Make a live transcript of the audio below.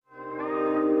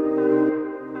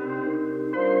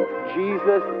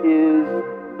Jesus is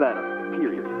better,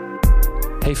 period.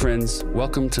 Hey friends,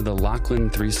 welcome to the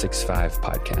Lachlan 365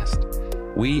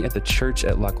 podcast. We at the church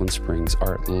at Lachlan Springs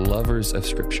are lovers of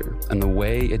Scripture and the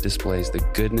way it displays the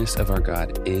goodness of our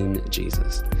God in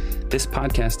Jesus. This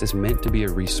podcast is meant to be a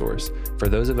resource for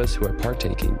those of us who are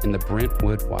partaking in the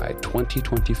Brentwood-wide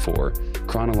 2024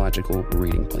 chronological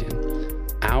reading plan.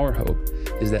 Our hope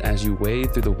is that as you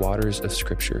wade through the waters of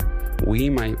Scripture, we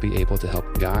might be able to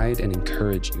help guide and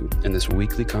encourage you in this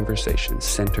weekly conversation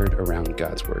centered around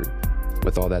God's Word.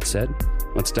 With all that said,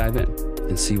 let's dive in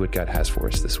and see what God has for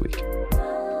us this week.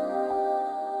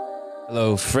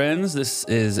 Hello, friends. This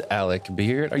is Alec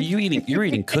Beard. You're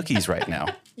eating cookies right now.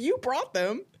 You brought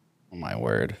them. Oh, my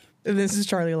word. This is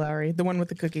Charley Lowry, the one with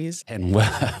the cookies. And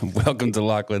welcome to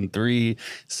Lachlan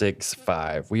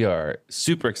 365. We are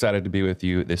super excited to be with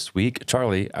you this week.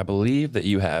 Charley, I believe that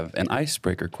you have an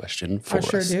icebreaker question for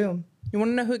us. I sure do. You want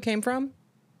to know who it came from?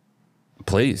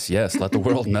 Please, yes. Let the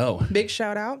world know. Big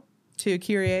shout out to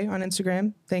Kyrie on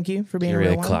Instagram. Thank you for being a Kyrie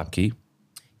real one. Klopke.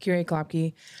 Kyrie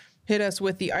Klopke hit us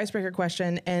with the icebreaker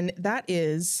question, and that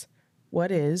is,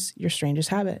 what is your strangest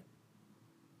habit?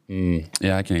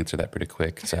 Yeah, I can answer that pretty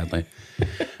quick, sadly.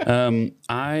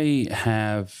 I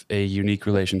have a unique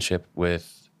relationship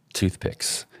with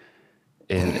toothpicks.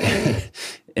 In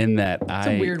that It's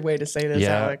a weird way to say this,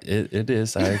 yeah, Alec. it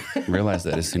is. I realized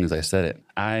that as soon as I said it.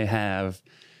 I have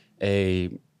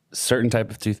a certain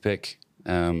type of toothpick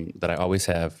that I always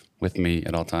have with me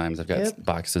at all times. I've got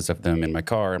boxes of them in my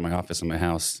car, in my office, in my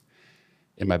house,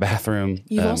 in my bathroom.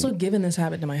 You've also given this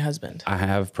habit to my husband. I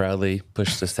have proudly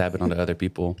pushed this habit onto other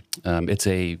people. It's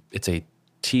a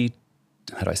tea,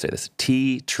 how do I say this?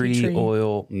 Tea tree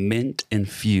oil mint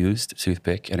infused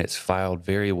toothpick, and it's filed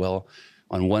very well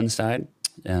on one side.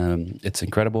 It's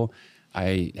incredible.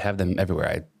 I have them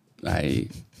everywhere. I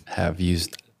have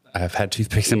had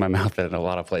toothpicks in my mouth in a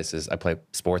lot of places. I play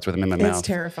sports with them in my mouth. It's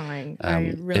terrifying.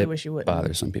 I really wish you wouldn't. It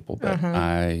bothers some people, but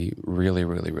I really,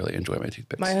 really, really enjoy my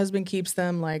toothpicks. My husband keeps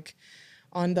them like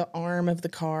on the arm of the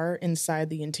car inside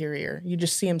the interior. You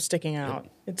just see them sticking out.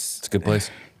 It's a good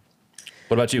place.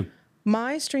 What about you?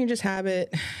 My strangest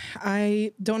habit,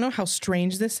 I don't know how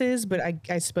strange this is, but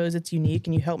I suppose it's unique,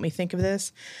 and you helped me think of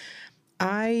this.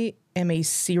 I am a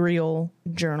serial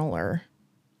journaler.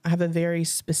 I have a very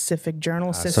specific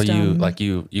journal system. So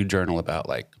you journal about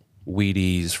like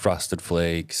Wheaties, Frosted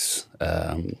Flakes,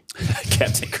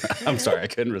 Captain Crunch. I'm sorry, I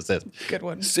couldn't resist. Good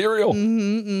one. Cereal.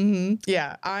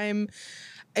 Yeah,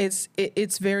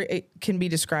 it can be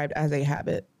described as a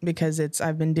habit because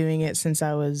I've been doing it since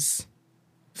I was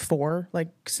 4,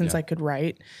 since I could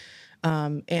write.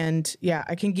 And yeah,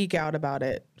 I can geek out about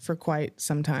it for quite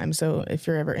some time. So if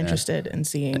you're ever interested in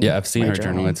seeing, I've seen her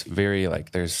journal. It's very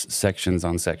there's sections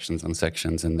on sections on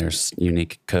sections, and there's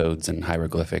unique codes and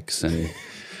hieroglyphics and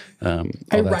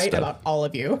I write stuff about all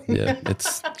of you. Yeah,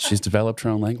 she's developed her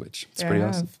own language. It's pretty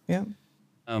awesome. Yeah.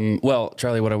 Well,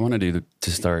 Charley, what I want to do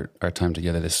to start our time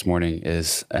together this morning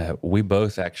is we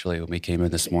both actually, when we came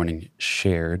in this morning,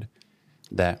 shared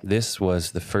that this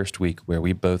was the first week where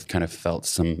we both kind of felt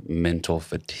some mental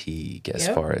fatigue as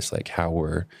far as how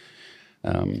we're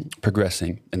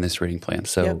progressing in this reading plan.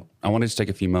 So I wanted to take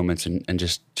a few moments and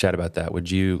just chat about that.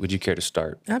 Would you care to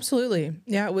start? Absolutely.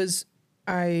 Yeah,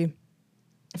 I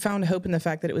found hope in the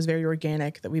fact that it was very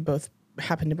organic, that we both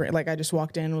happened to bring, I just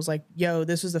walked in and was like, yo,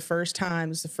 this was the first time,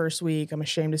 this is the first week. I'm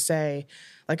ashamed to say,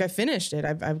 I finished it.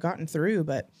 I've gotten through,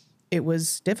 but it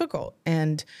was difficult.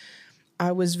 And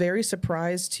I was very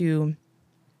surprised and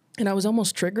I was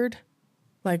almost triggered,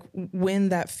 when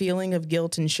that feeling of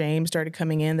guilt and shame started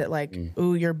coming in that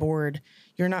ooh, you're bored.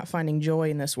 You're not finding joy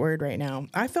in this word right now.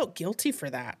 I felt guilty for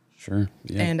that. Sure.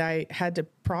 Yeah. And I had to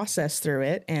process through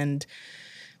it and,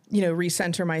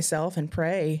 recenter myself and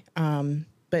pray.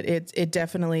 But it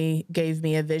definitely gave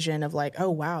me a vision of oh,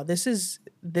 wow, this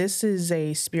is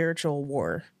a spiritual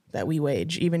war that we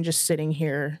wage, even just sitting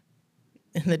here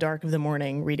in the dark of the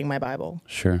morning reading my Bible.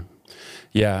 Sure.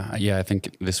 Yeah. I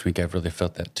think this week I've really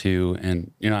felt that too.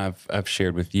 And, I've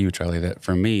shared with you, Charley, that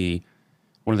for me,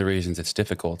 one of the reasons it's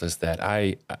difficult is that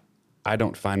I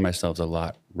don't find myself a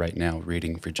lot right now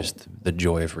reading for just the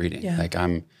joy of reading. Yeah.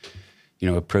 I'm,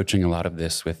 approaching a lot of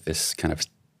this with this kind of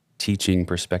teaching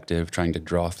perspective, trying to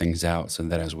draw things out so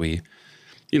that as we,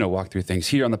 walk through things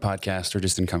here on the podcast or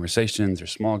just in conversations or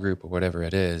small group or whatever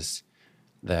it is,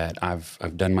 that I've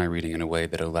done my reading in a way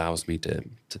that allows me to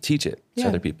teach it to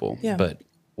other people. Yeah. But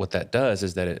what that does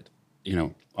is that it,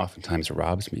 oftentimes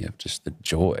robs me of just the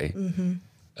joy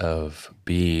of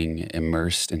being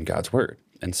immersed in God's word.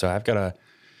 And so I've got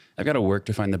to work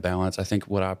to find the balance. I think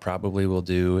what I probably will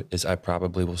do is I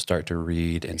probably will start to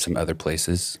read in some other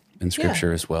places in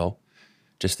Scripture as well,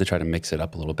 just to try to mix it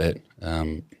up a little bit.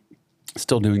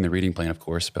 Still doing the reading plan, of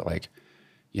course, but like,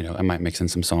 I might mix in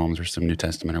some Psalms or some New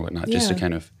Testament or whatnot, just to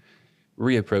kind of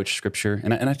reapproach Scripture.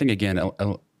 And I think, again,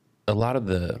 a lot of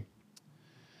the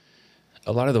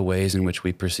ways in which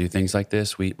we pursue things like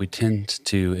this, we tend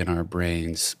to, in our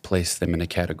brains, place them in a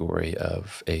category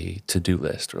of a to-do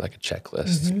list or like a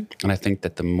checklist. Mm-hmm. And I think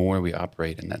that the more we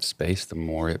operate in that space, the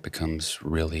more it becomes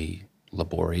really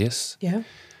laborious. Yeah.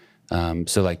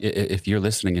 So like if you're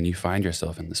listening and you find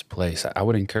yourself in this place, I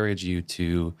would encourage you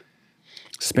to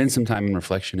spend some time in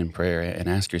reflection and prayer and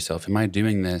ask yourself, am I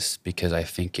doing this because I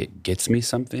think it gets me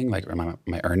something? Like, am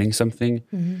I earning something?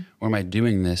 Mm-hmm. Or am I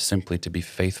doing this simply to be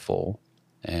faithful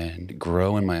and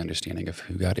grow in my understanding of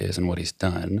who God is and what He's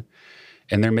done?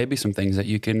 And there may be some things that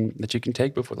you can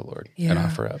take before the Lord and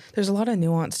offer up. There's a lot of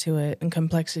nuance to it and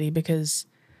complexity, because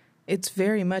it's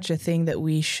very much a thing that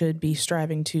we should be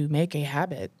striving to make a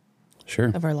habit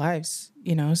of our lives,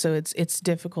 so it's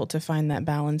difficult to find that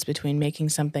balance between making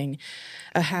something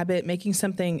a habit, making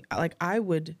something like I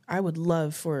would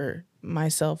love for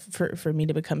myself, for me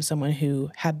to become someone who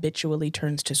habitually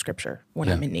turns to Scripture when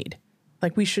I'm in need.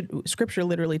 Like Scripture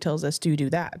literally tells us to do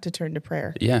that, to turn to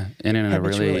prayer. Yeah, and in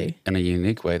a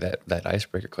unique way, that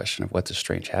icebreaker question of what's a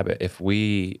strange habit. If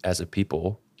we as a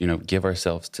people, give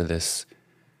ourselves to this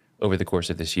over the course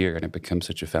of this year, and it becomes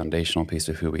such a foundational piece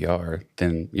of who we are,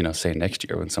 then, say next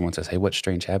year when someone says, hey, what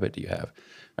strange habit do you have?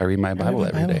 I read my Bible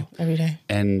every day. Every day.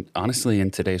 And honestly,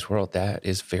 in today's world, that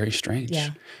is very strange.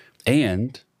 Yeah.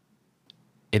 And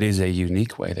it is a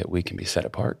unique way that we can be set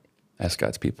apart as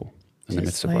God's people in the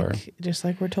midst of our... Just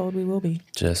like we're told we will be.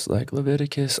 Just like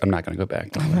Leviticus. I'm not going to go back.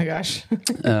 Oh my gosh.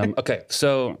 Okay,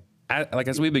 so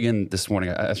as we begin this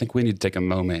morning, I think we need to take a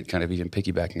moment, kind of even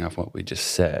piggybacking off what we just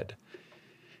said,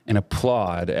 and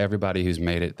applaud everybody who's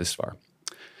made it this far.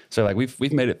 So like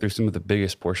we've made it through some of the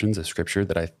biggest portions of Scripture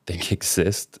that I think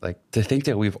exist. Like to think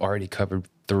that we've already covered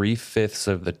 3/5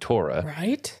 of the Torah,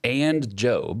 right, and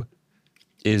Job,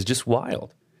 is just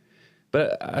wild.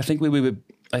 But I think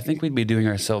we'd be doing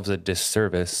ourselves a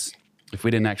disservice if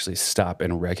we didn't actually stop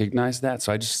and recognize that.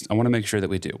 So I want to make sure that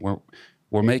we do.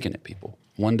 We're making it, people,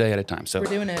 one day at a time. So we're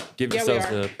doing it. Give yourselves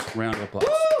a round of applause.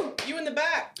 Woo! You in the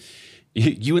back.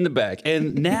 You in the back.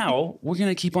 And now we're going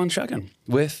to keep on chugging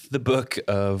with the book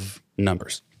of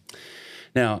Numbers.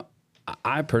 Now,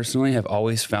 I personally have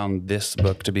always found this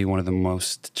book to be one of the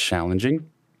most challenging.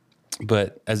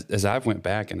 But as I've went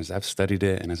back and as I've studied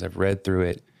it and as I've read through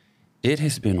it, it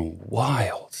has been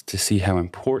wild to see how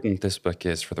important this book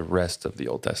is for the rest of the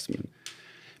Old Testament.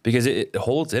 Because it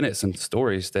holds in it some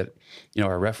stories that,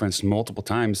 are referenced multiple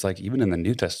times. Like even in the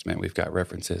New Testament, we've got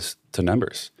references to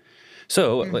Numbers.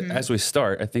 So as we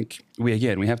start, I think we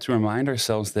have to remind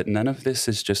ourselves that none of this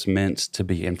is just meant to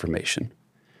be information.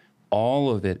 All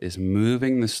of it is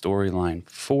moving the storyline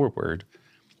forward,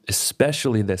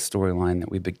 especially that storyline that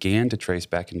we began to trace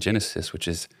back in Genesis, which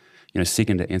is,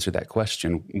 seeking to answer that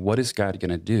question, what is God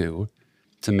going to do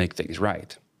to make things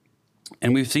right?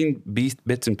 And we've seen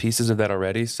bits and pieces of that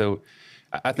already, so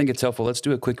I think it's helpful. Let's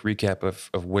do a quick recap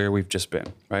of where we've just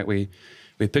been, right? We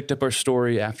picked up our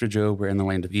story after Job. We're in the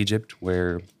land of Egypt,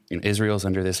 where Israel's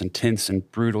under this intense and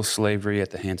brutal slavery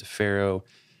at the hands of Pharaoh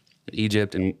in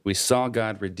Egypt, and we saw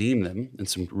God redeem them in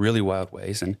some really wild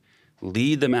ways and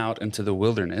lead them out into the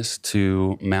wilderness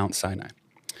to Mount Sinai.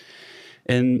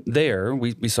 And there,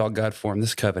 we saw God form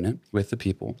this covenant with the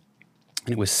people,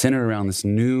 and it was centered around this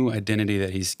new identity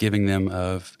that He's giving them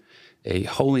of a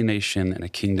holy nation and a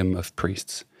kingdom of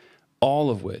priests, all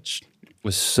of which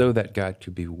was so that God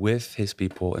could be with His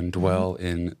people and dwell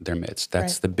in their midst.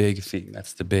 That's the big theme.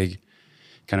 That's the big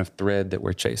kind of thread that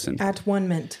we're chasing. At one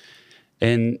meant.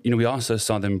 And, we also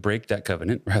saw them break that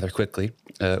covenant rather quickly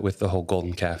with the whole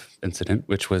golden calf incident,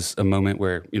 which was a moment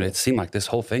where, it seemed like this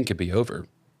whole thing could be over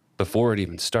before it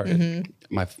even started.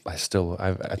 Mm-hmm.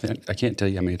 I can't tell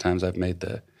you how many times I've made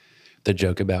the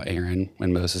joke about Aaron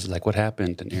when Moses is like, what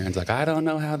happened? And Aaron's like, I don't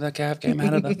know how the calf came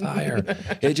out of the fire.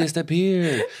 It just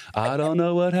appeared. I don't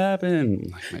know what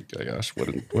happened. Like, my gosh, what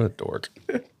a dork.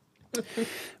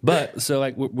 But so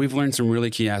like we've learned some really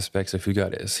key aspects of who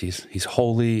God is. He's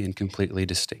holy and completely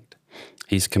distinct.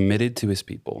 He's committed to His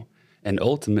people. And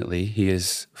ultimately, He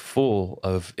is full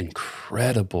of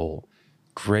incredible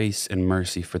grace and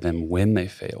mercy for them when they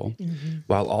fail,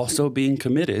 while also being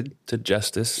committed to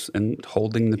justice and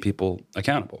holding the people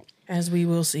accountable. As we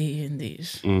will see in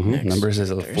these Numbers is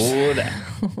full of that.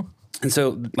 And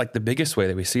so, like, the biggest way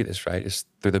that we see this, right, is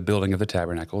through the building of the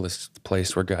tabernacle, this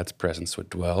place where God's presence would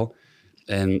dwell,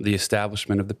 and the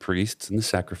establishment of the priests and the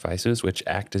sacrifices, which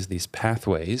act as these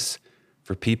pathways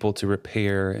for people to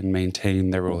repair and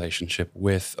maintain their relationship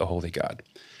with a holy God.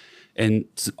 And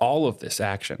all of this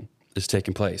action is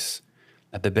taking place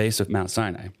at the base of Mount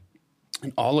Sinai.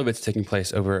 And all of it's taking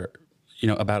place over,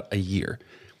 about a year,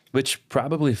 which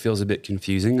probably feels a bit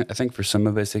confusing. I think for some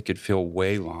of us, it could feel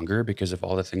way longer because of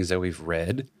all the things that we've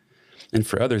read. And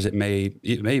for others, it may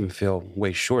even feel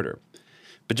way shorter.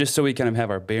 But just so we kind of have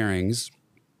our bearings,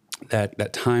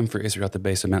 that time for Israel at the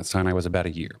base of Mount Sinai was about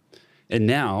a year. And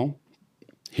now,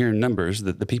 here in Numbers,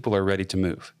 the people are ready to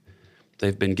move.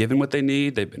 They've been given what they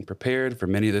need. They've been prepared for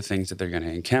many of the things that they're going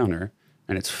to encounter.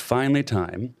 And it's finally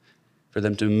time for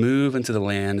them to move into the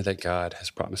land that God has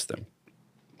promised them.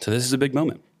 So this is a big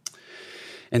moment.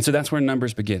 And so that's where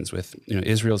Numbers begins with,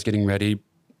 Israel's getting ready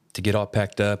to get all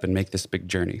packed up and make this big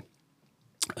journey.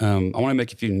 I want to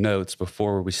make a few notes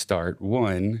before we start.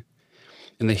 One,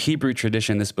 in the Hebrew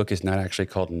tradition, this book is not actually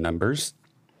called Numbers,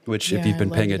 which if you've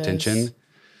been paying attention,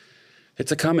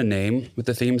 it's a common name with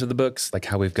the themes of the books, like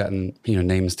how we've gotten,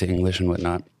 names to English and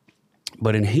whatnot.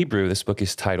 But in Hebrew, this book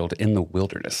is titled In the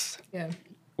Wilderness,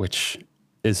 which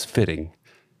is fitting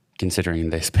considering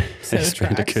they spent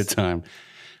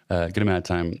a good amount of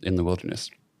time in the wilderness.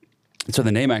 And so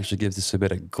the name actually gives us a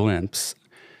bit of glimpse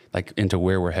into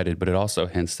where we're headed, but it also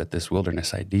hints that this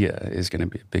wilderness idea is going to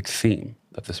be a big theme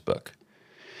of this book.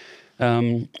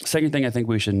 Second thing I think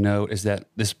we should note is that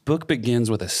this book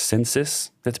begins with a census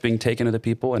that's being taken of the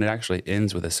people, and it actually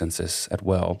ends with a census as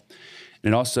well.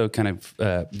 And it also kind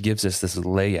of gives us this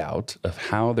layout of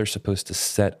how they're supposed to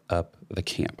set up the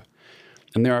camp.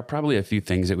 And there are probably a few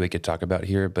things that we could talk about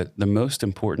here, but the most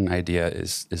important idea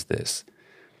is this.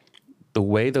 The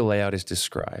way the layout is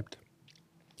described,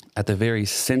 at the very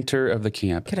center of the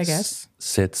camp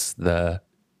sits the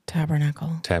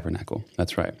Tabernacle.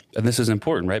 That's right. And this is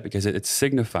important, right? Because it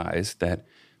signifies that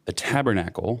the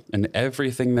tabernacle and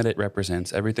everything that it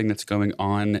represents, everything that's going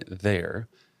on there,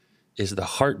 is the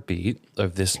heartbeat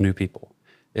of this new people.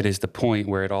 It is the point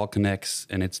where it all connects,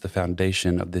 and it's the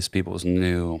foundation of this people's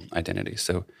new identity.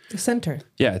 So the center.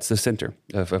 Yeah, it's the center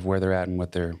of where they're at and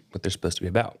what they're supposed to be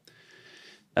about.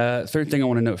 Third thing I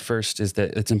want to note first is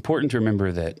that it's important to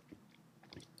remember that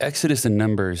Exodus and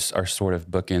Numbers are sort of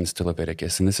bookends to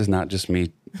Leviticus, and this is not just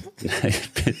me.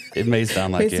 It may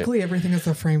sound like basically everything is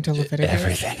a frame to Leviticus.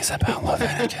 Everything is about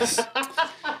Leviticus.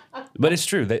 But it's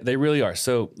true. They really are.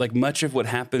 So much of what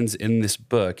happens in this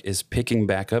book is picking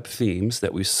back up themes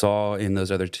that we saw in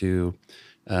those other two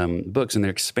books, and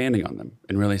they're expanding on them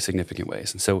in really significant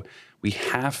ways. And so we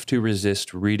have to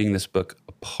resist reading this book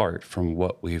apart from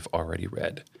what we've already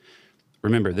read.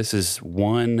 Remember, this is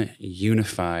one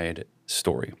unified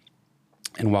story.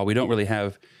 And while we don't really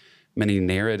have many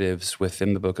narratives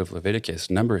within the book of Leviticus,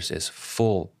 Numbers is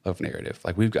full of narrative.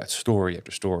 We've got story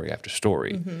after story after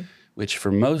story, which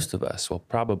for most of us will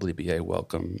probably be a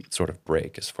welcome sort of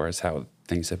break as far as how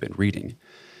things have been reading.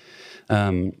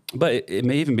 But it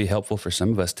may even be helpful for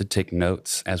some of us to take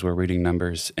notes as we're reading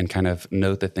Numbers and kind of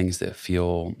note the things that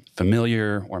feel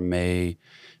familiar or may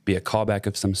be a callback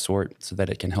of some sort so that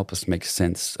it can help us make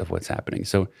sense of what's happening.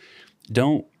 So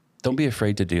don't be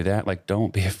afraid to do that.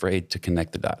 Don't be afraid to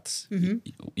connect the dots.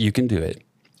 You can do it.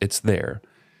 It's there.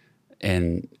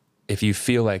 And if you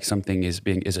feel like something is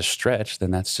a stretch,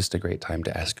 then that's just a great time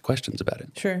to ask questions about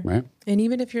it. Sure. Right? And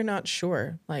even if you're not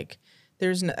sure,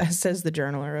 there's no, says the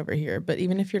journaler over here, but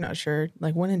even if you're not sure,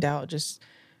 when in doubt, just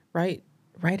write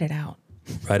it out.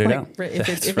 Write it out.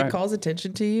 If it calls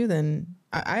attention to you, then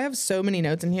I have so many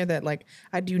notes in here that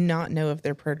I do not know if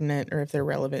they're pertinent or if they're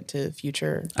relevant to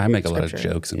future. I make a lot of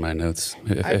jokes in my notes.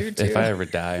 If I ever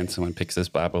die and someone picks this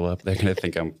Bible up, they're going to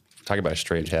think I'm talking about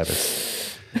strange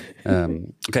habits.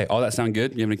 Okay, all that sound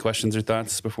good? You have any questions or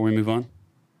thoughts before we move on?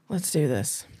 Let's do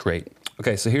this. Great.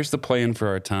 Okay, so here's the plan for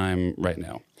our time right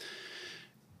now.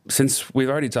 Since we've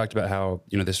already talked about how,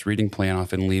 this reading plan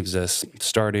often leaves us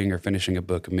starting or finishing a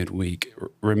book midweek,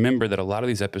 remember that a lot of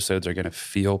these episodes are going to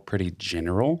feel pretty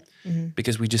general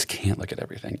because we just can't look at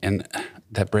everything. And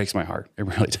that breaks my heart. It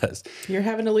really does. You're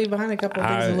having to leave behind a couple of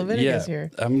things in Leviticus here.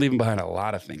 I'm leaving behind a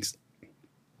lot of things.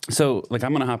 So, I'm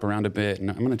going to hop around a bit, and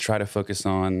I'm going to try to focus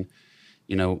on,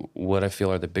 what I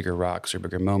feel are the bigger rocks or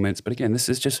bigger moments. But again, this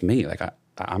is just me.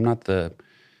 I'm not the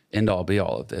end-all,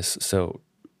 be-all of this. So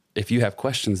if you have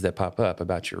questions that pop up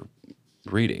about your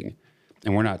reading,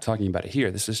 and we're not talking about it here,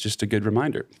 this is just a good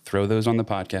reminder. Throw those on the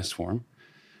podcast form.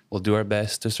 We'll do our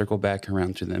best to circle back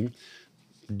around to them.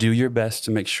 Do your best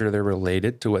to make sure they're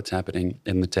related to what's happening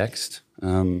in the text,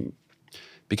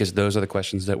 because those are the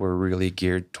questions that we're really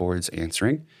geared towards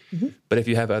answering. But if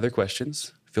you have other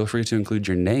questions, feel free to include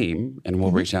your name, and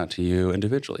we'll reach out to you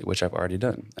individually, which I've already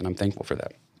done, and I'm thankful for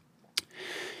that.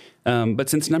 But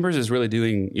since Numbers is really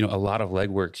doing, a lot of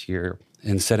legwork here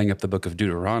in setting up the book of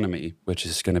Deuteronomy, which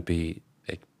is going to be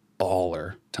a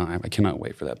baller time. I cannot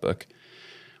wait for that book.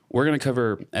 We're going to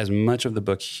cover as much of the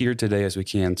book here today as we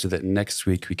can so that next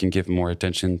week we can give more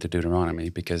attention to Deuteronomy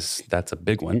because that's a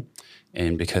big one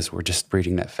and because we're just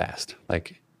reading that fast.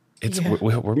 Like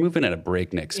we're moving at a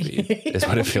breakneck speed is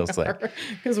what it feels like.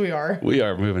 Because we are. We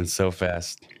are moving so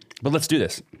fast. But let's do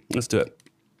this. Let's do it.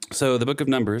 So the book of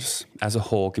Numbers as a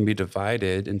whole can be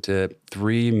divided into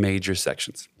 3 major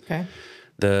sections. Okay.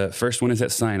 The first one is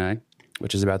at Sinai,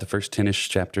 which is about the first 10-ish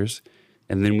chapters.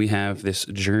 And then we have this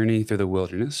journey through the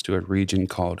wilderness to a region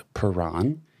called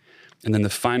Paran. And then the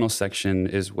final section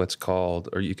is what's called,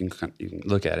 or you can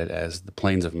look at it as the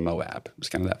plains of Moab. It's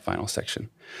kind of that final section.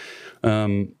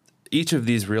 Each of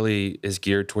these really is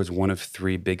geared towards one of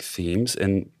 3 big themes.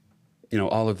 And,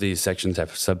 all of these sections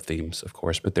have sub-themes, of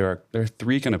course, but there are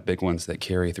 3 kind of big ones that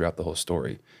carry throughout the whole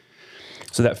story.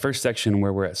 So that first section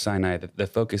where we're at Sinai, the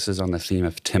focus is on the theme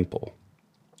of temple.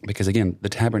 Because again, the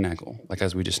tabernacle, like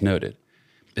as we just noted,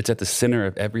 it's at the center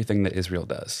of everything that Israel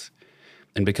does.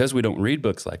 And because we don't read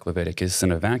books like Leviticus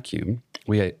in a vacuum,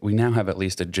 we now have at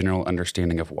least a general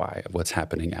understanding of what's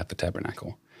happening at the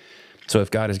tabernacle. So if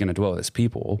God is going to dwell with his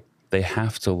people, they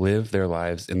have to live their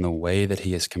lives in the way that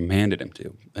he has commanded them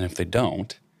to. And if they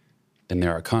don't, then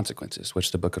there are consequences,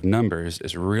 which the book of Numbers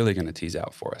is really going to tease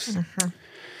out for us. Mm-hmm.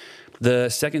 The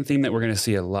second theme that we're going to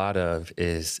see a lot of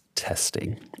is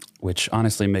testing, which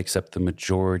honestly makes up the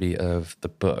majority of the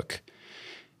book.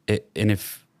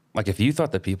 If you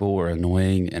thought the people were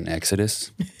annoying in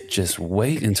Exodus, just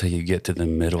wait until you get to the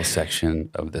middle section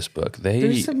of this book.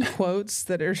 There's some quotes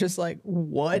that are just like,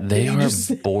 what? They are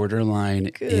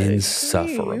borderline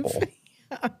insufferable.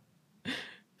 Yeah.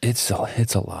 It's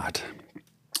a lot.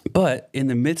 But in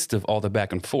the midst of all the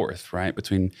back and forth, right,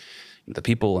 between the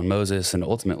people and Moses and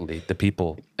ultimately the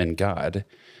people and God,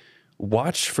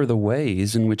 watch for the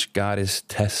ways in which God is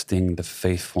testing the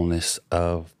faithfulness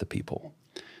of the people.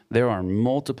 There are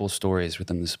multiple stories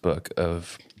within this book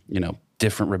of,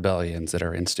 different rebellions that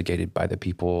are instigated by the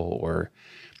people or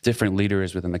different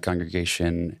leaders within the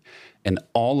congregation. And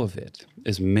all of it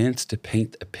is meant to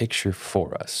paint a picture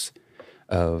for us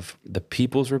of the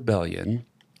people's rebellion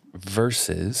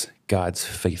versus God's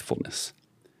faithfulness.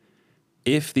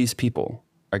 If these people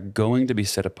are going to be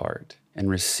set apart and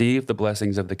receive the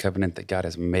blessings of the covenant that God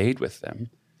has made with them,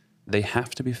 they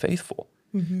have to be faithful.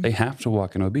 Mm-hmm. They have to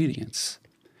walk in obedience.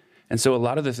 And so a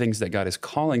lot of the things that God is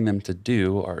calling them to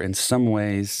do are in some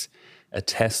ways a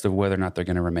test of whether or not they're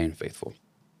going to remain faithful.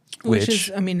 Which is,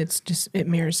 it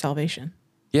mirrors salvation.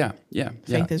 Yeah.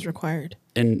 Faith is required.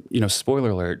 And, spoiler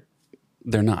alert,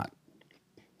 they're not.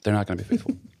 They're not going to be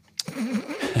faithful.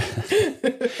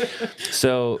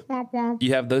 So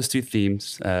you have those 2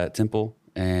 themes, temple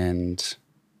and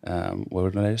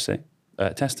what did I just say?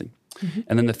 Testing. Mm-hmm.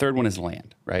 And then the third one is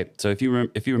land, right? So if you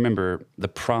remember, the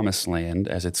promised land,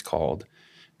 as it's called,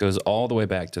 goes all the way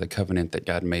back to the covenant that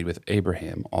God made with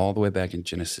Abraham, all the way back in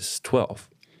Genesis 12.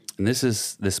 And this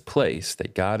is this place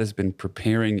that God has been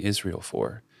preparing Israel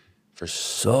for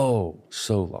so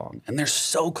long. And they're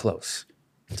so close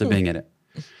to being in it.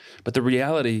 But the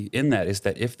reality in that is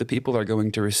that if the people are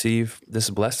going to receive this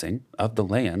blessing of the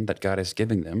land that God is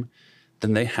giving them,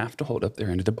 then they have to hold up their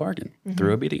end of the bargain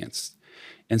through obedience.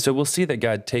 And so we'll see that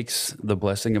God takes the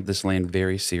blessing of this land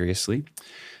very seriously,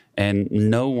 and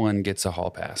no one gets a hall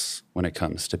pass when it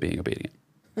comes to being obedient,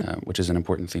 which is an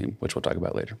important theme, which we'll talk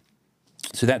about later.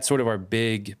 So that's sort of our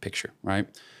big picture, right?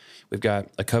 We've got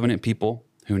a covenant people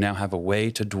who now have a way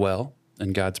to dwell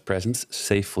in God's presence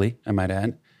safely, I might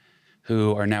add,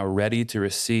 who are now ready to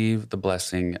receive the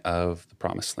blessing of the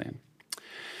promised land.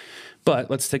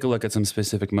 But let's take a look at some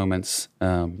specific moments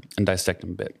and dissect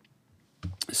them a bit.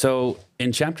 So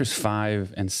in chapters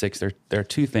 5 and 6, there are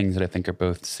 2 things that I think are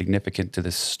both significant to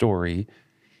this story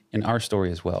and our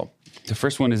story as well. The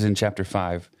first one is in chapter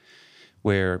 5,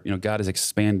 where God is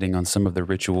expanding on some of the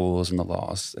rituals and the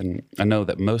laws. And I know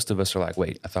that most of us are like,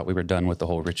 wait, I thought we were done with the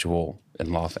whole ritual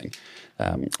and law thing.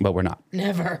 But we're not.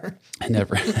 Never.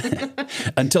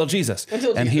 Until Jesus.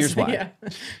 And here's why. Yeah.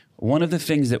 One of the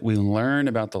things that we learn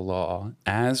about the law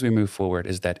as we move forward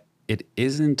is that it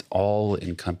isn't all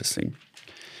encompassing.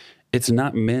 It's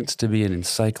not meant to be an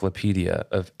encyclopedia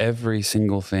of every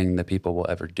single thing that people will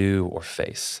ever do or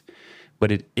face,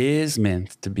 but it is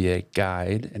meant to be a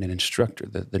guide and an instructor.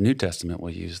 The New Testament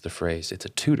will use the phrase, it's a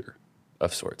tutor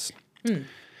of sorts.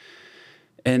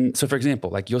 And so, for example,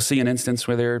 like you'll see an instance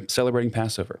where they're celebrating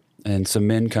Passover, and some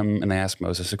men come and they ask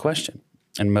Moses a question.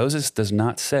 And Moses does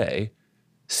not say,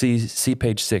 see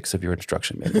page 6 of your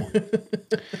instruction manual.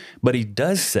 But he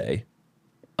does say,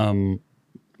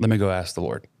 let me go ask the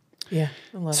Lord. Yeah.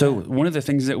 I love So that. one of the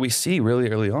things that we see really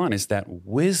early on is that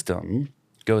wisdom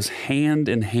goes hand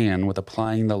in hand with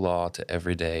applying the law to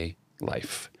everyday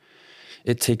life.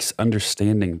 It takes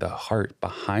understanding the heart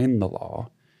behind the law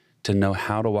to know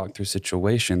how to walk through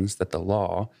situations that the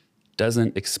law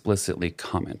doesn't explicitly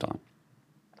comment on.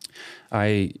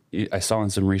 I saw in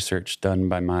some research done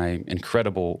by my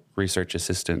incredible research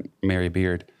assistant, Mary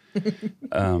Beard,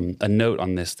 a note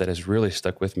on this that has really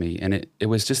stuck with me. And it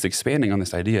was just expanding on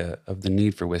this idea of the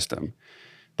need for wisdom.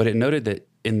 But it noted that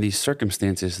in these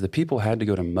circumstances, the people had to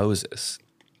go to Moses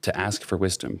to ask for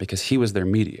wisdom because he was their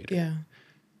mediator. Yeah.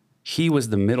 He was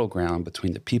the middle ground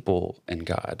between the people and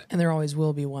God. And there always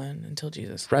will be one until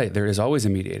Jesus. Right. There is always a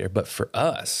mediator. But for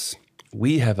us,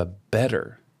 we have a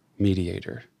better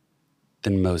mediator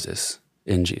than Moses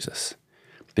in Jesus.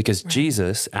 Because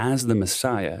Jesus, as the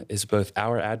Messiah, is both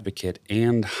our advocate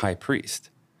and high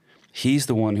priest. He's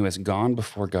the one who has gone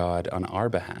before God on our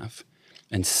behalf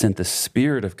and sent the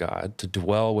Spirit of God to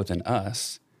dwell within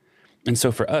us. And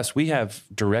so for us, we have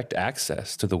direct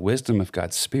access to the wisdom of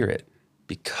God's Spirit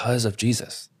because of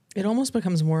Jesus. It almost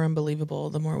becomes more unbelievable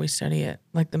the more we study it.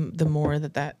 Like the more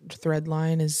that thread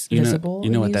line is You visible.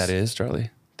 know what that is, Charlie?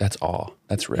 That's awe.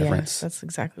 That's reverence. Yeah, that's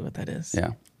exactly what that is.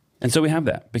 Yeah. And so we have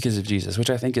that because of Jesus,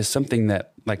 which I think is something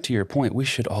that, like to your point, we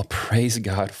should all praise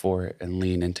God for and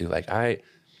lean into. Like I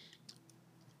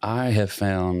have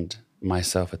found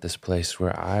myself at this place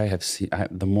where I have seen,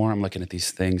 the more I'm looking at these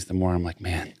things, the more I'm like,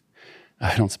 man,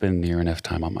 I don't spend near enough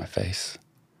time on my face,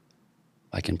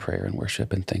 like in prayer and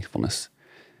worship and thankfulness.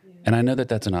 Yeah. And I know that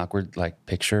that's an awkward like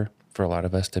picture for a lot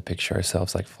of us to picture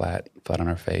ourselves like flat on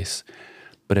our face.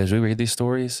 But as we read these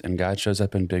stories and God shows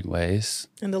up in big ways.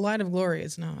 And the light of glory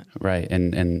is not. Right.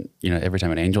 And you know, every time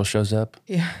an angel shows up,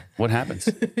 what happens?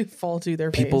 Fall to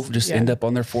their People face. just end up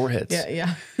on their foreheads.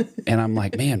 Yeah. And I'm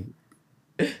like, man,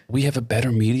 we have a better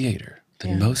mediator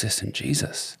than Moses and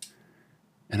Jesus.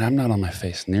 And I'm not on my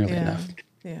face nearly enough.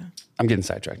 Yeah. I'm getting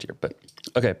sidetracked here, but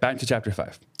okay, back to chapter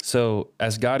 5. So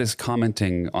as God is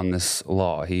commenting on this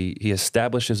law, he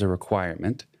establishes a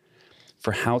requirement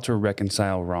for how to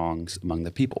reconcile wrongs among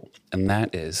the people, and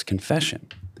that is confession.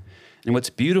 And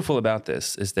what's beautiful about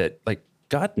this is that, like,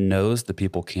 God knows the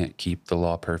people can't keep the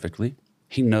law perfectly.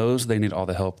 He knows they need all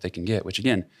the help they can get, which,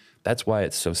 again, that's why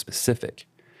it's so specific.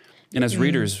 And as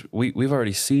readers, we've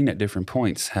already seen at different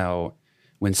points how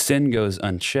when sin goes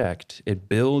unchecked, it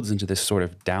builds into this sort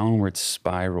of downward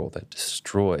spiral that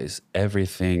destroys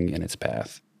everything in its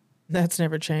path. That's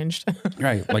never changed.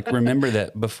 Right. Like, remember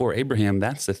that before Abraham,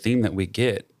 that's the theme that we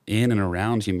get in and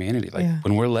around humanity. Like,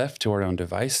 when we're left to our own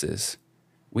devices,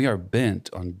 we are bent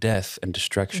on death and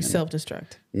destruction.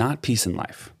 Self-destruct. Not peace and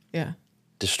life. Yeah.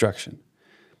 Destruction.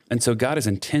 And so God is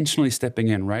intentionally stepping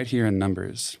in right here in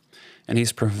Numbers, and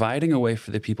he's providing a way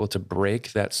for the people to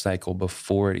break that cycle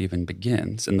before it even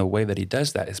begins. And the way that he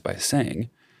does that is by saying,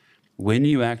 when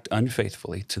you act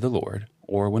unfaithfully to the Lord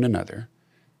or one another,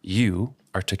 you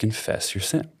are to confess your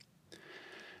sin.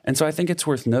 And so I think it's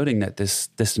worth noting that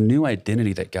this new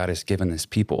identity that God has given this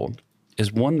people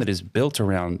is one that is built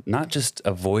around not just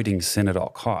avoiding sin at all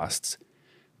costs,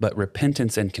 but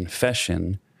repentance and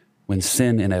confession when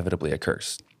sin inevitably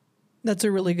occurs. That's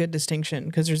a really good distinction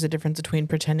because there's a difference between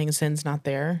pretending sin's not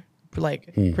there,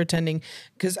 like pretending,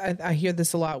 because I hear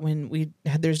this a lot when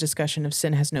there's discussion of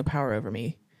sin has no power over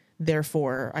me,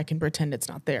 therefore I can pretend it's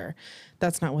not there.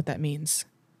 That's not what that means.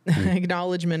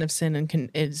 Acknowledgement of sin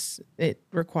it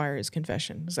requires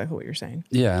confession. Is that what you're saying?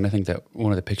 Yeah, and I think that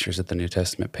one of the pictures that the New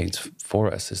Testament paints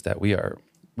for us is that we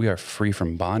are free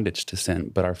from bondage to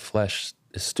sin, but our flesh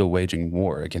is still waging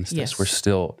war against us. We're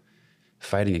still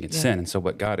fighting against sin. And so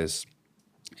what God is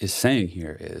saying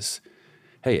here is,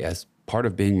 hey, as part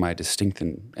of being my distinct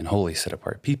and holy set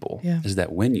apart people, is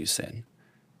that when you sin,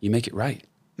 you make it right,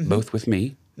 both with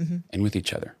me and with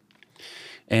each other.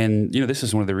 And, this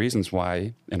is one of the reasons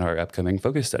why in our upcoming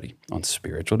focus study on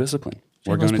spiritual discipline,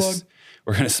 we're going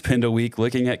to spend a week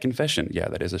looking at confession. Yeah,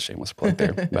 that is a shameless plug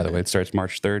there. By the way, it starts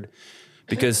March 3rd.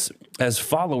 Because as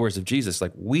followers of Jesus,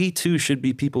 like, we too should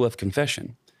be people of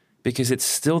confession, because it's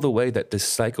still the way that this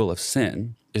cycle of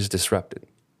sin is disrupted.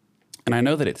 And I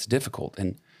know that it's difficult.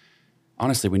 And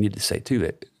honestly, we need to say too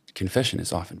that confession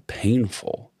is often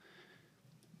painful.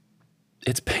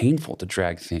 It's painful to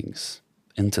drag things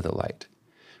into the light.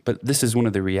 But this is one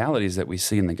of the realities that we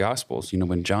see in the Gospels.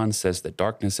 When John says that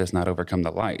darkness has not overcome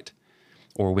the light,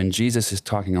 or when Jesus is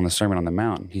talking on the Sermon on the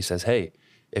Mount, he says, hey,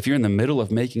 if you're in the middle of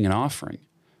making an offering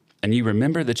and you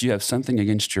remember that you have something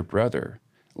against your brother,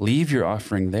 leave your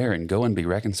offering there and go and be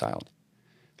reconciled.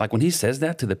 Like, when he says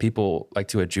that to the people, like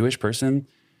to a Jewish person,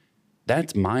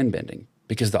 that's mind-bending,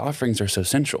 because the offerings are so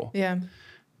central. Yeah.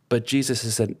 But Jesus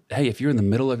has said, hey, if you're in the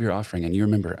middle of your offering and you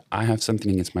remember, I have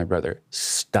something against my brother,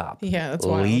 stop. Yeah, that's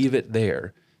wild. Leave it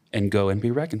there and go and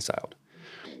be reconciled.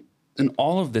 And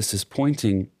all of this is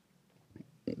pointing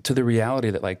to the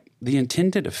reality that, like, the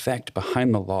intended effect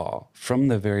behind the law from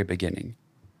the very beginning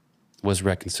was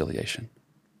reconciliation.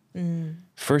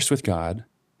 First with God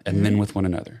and then with one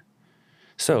another.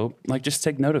 So, like, just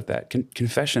take note of that.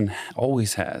 Confession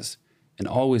always has and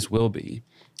always will be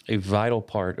a vital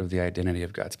part of the identity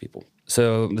of God's people.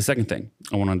 So the second thing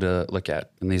I wanted to look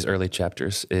at in these early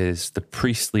chapters is the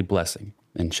priestly blessing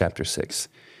in chapter 6.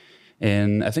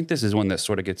 And I think this is one that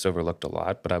sort of gets overlooked a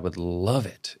lot, but I would love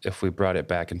it if we brought it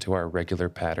back into our regular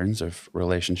patterns of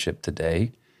relationship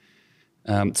today.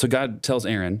 So God tells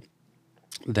Aaron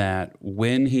that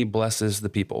when he blesses the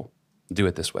people, do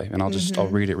it this way. And I'll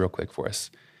read it real quick for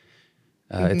us.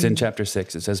 It's in chapter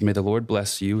 6. It says, may the Lord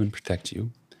bless you and protect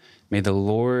you. May the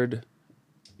Lord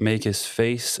make his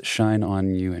face shine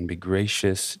on you and be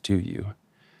gracious to you.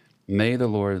 May the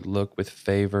Lord look with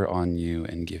favor on you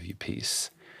and give you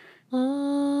peace.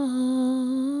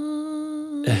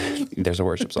 There's a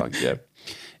worship song, yeah.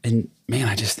 And man,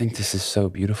 I just think this is so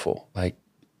beautiful. Like,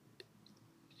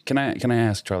 can I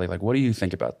ask, Charlie, like, what do you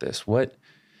think about this? What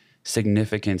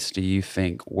significance do you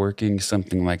think working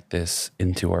something like this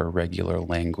into our regular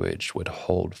language would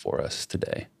hold for us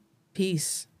today?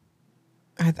 Peace.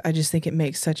 I just think it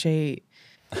makes such a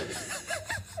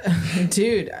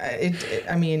dude.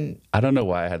 I mean, I don't know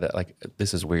why I had that. Like,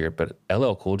 this is weird, but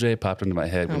LL Cool J popped into my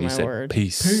head when you said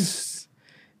peace.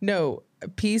 No,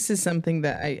 peace is something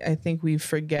that I think we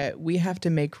forget. We have to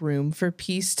make room for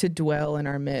peace to dwell in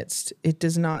our midst. It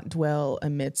does not dwell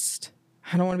amidst.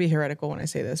 I don't want to be heretical when I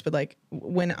say this, but like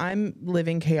when I'm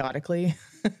living chaotically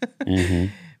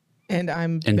and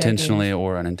I'm intentionally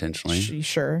or unintentionally.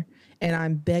 Sure. And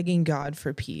I'm begging God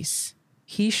for peace,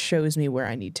 he shows me where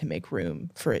I need to make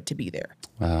room for it to be there.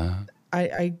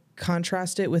 I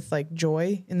contrast it with like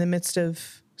joy in the midst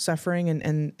of suffering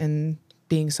and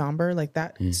being somber. Like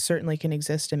that certainly can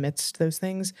exist amidst those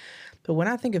things. But when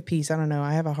I think of peace, I don't know,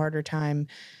 I have a harder time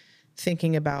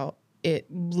thinking about it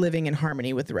living in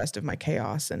harmony with the rest of my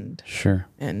chaos and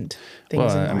and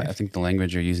things in life. I think the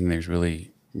language you're using there is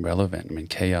really relevant. I mean,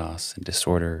 chaos and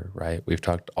disorder, right? We've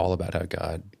talked all about how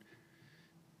God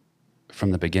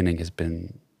from the beginning has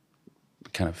been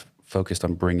kind of focused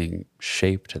on bringing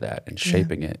shape to that and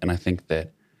shaping it. And I think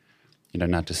that, you know,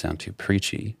 not to sound too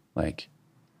preachy, like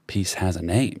peace has a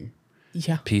name.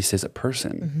 Yeah. Peace is a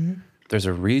person. There's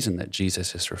a reason that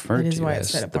Jesus is referred to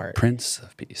as the Prince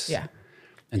of Peace. Yeah.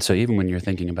 And so even when you're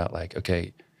thinking about like,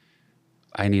 okay,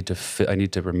 I need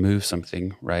to remove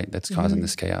something, right, that's causing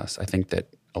this chaos, I think that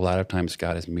a lot of times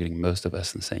God is meeting most of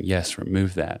us and saying, yes,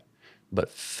 remove that, but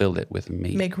fill it with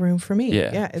me. Make room for me.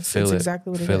 Yeah, it's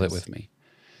exactly what it is. Fill it with me.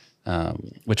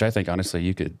 Which I think, honestly,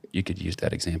 you could use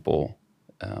that example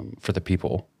for the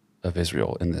people of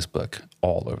Israel in this book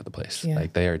all over the place. Yeah.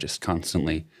 Like they are just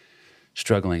constantly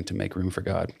struggling to make room for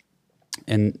God.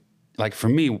 And like for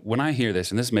me, when I hear this,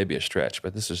 and this may be a stretch,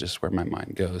 but this is just where my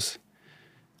mind goes,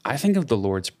 I think of the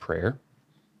Lord's Prayer.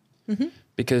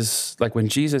 Because like when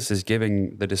Jesus is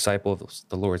giving the disciples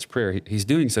the Lord's Prayer, he's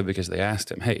doing so because they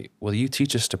asked him, hey, will you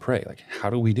teach us to pray? Like, how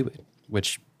do we do it?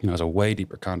 Which, you know, is a way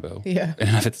deeper convo in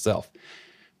and of itself.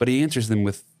 But he answers them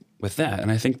with that.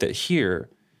 And I think that here,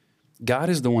 God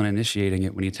is the one initiating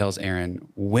it when he tells Aaron,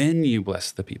 when you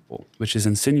bless the people, which is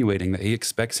insinuating that he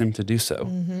expects him to do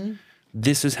so.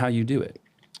 This is how you do it.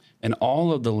 And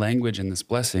all of the language in this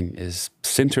blessing is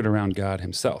centered around God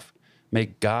himself. May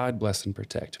God bless and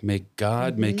protect. May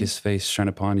God make his face shine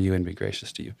upon you and be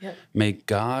gracious to you. May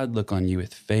God look on you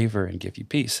with favor and give you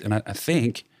peace. And I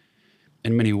think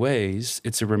in many ways,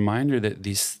 it's a reminder that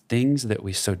these things that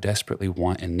we so desperately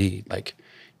want and need, like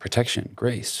protection,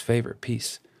 grace, favor,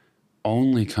 peace,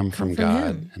 only come from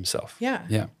God himself.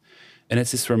 Yeah. And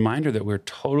it's this reminder that we're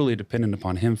totally dependent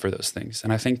upon him for those things.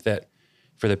 And I think that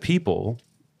for the people,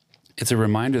 it's a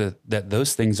reminder that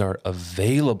those things are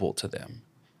available to them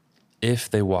if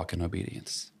they walk in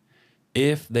obedience.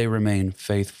 If they remain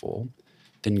faithful,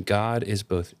 then God is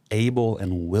both able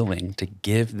and willing to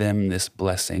give them this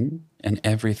blessing and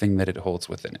everything that it holds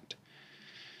within it.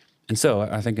 And so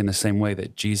I think in the same way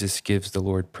that Jesus gives the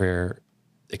Lord's Prayer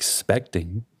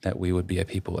expecting that we would be a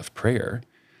people of prayer,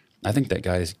 I think that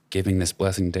God is giving this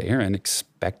blessing to Aaron,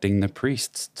 expecting the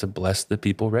priests to bless the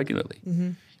people regularly,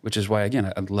 which is why,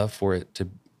 again, I'd love for it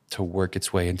to work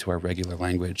its way into our regular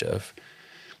language of,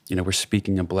 you know, we're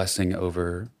speaking a blessing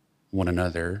over one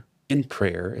another in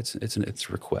prayer. It's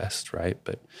request, right?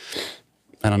 But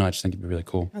I don't know. I just think it'd be really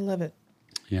cool. I love it.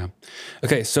 Yeah.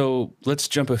 Okay, so let's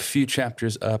jump a few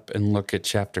chapters up and look at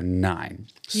chapter 9.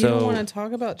 You don't want to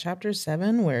talk about chapter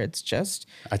 7 where it's just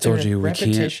I told you we can't.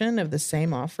 Repetition of the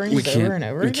same offerings over and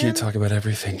over We again? can't talk about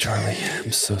everything, Charlie.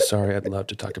 I'm so sorry. I'd love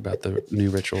to talk about the new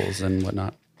rituals and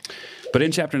whatnot. But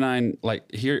in chapter 9, like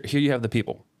here you have the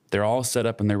people. They're all set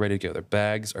up and they're ready to go. Their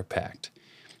bags are packed.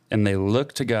 And they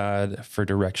look to God for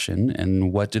direction.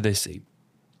 And what do they see?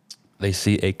 They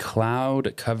see a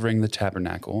cloud covering the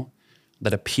tabernacle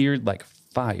that appeared like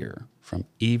fire from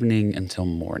evening until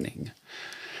morning.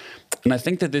 And I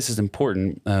think that this is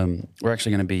important. We're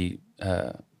actually going to be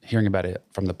hearing about it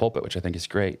from the pulpit, which I think is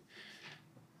great.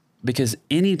 Because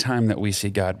any time that we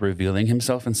see God revealing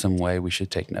himself in some way, we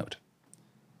should take note.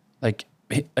 Like,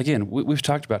 again, we've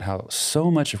talked about how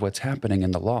so much of what's happening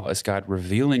in the law is God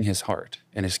revealing his heart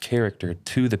and his character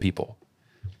to the people.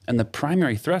 And the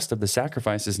primary thrust of the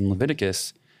sacrifices in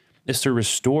Leviticus is to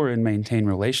restore and maintain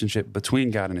relationship between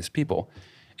God and his people.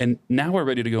 And now we're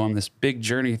ready to go on this big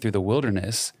journey through the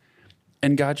wilderness,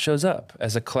 and God shows up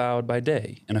as a cloud by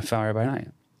day and a fire by night.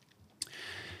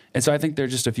 And so I think there are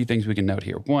just a few things we can note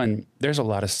here. One, there's a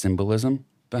lot of symbolism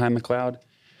behind the cloud.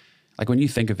 Like when you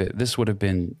think of it, this would have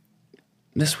been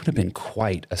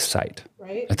quite a sight,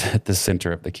 right, at the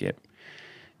center of the camp.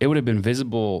 It would have been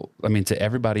visible, to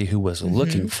everybody who was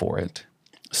looking for it.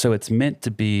 So it's meant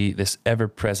to be this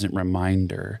ever-present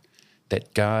reminder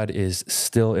that God is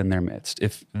still in their midst.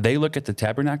 If they look at the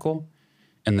tabernacle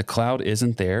and the cloud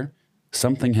isn't there,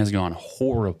 something has gone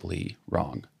horribly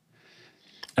wrong.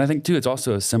 And I think, too, it's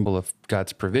also a symbol of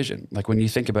God's provision. Like when you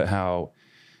think about how,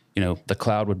 the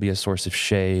cloud would be a source of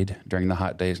shade during the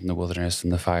hot days in the wilderness,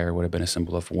 and the fire would have been a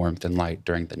symbol of warmth and light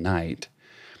during the night.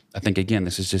 I think, again,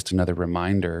 this is just another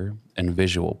reminder and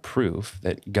visual proof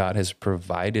that God has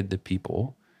provided the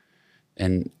people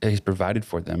and he's provided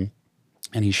for them,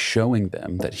 and he's showing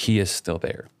them that he is still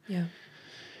there. Yeah.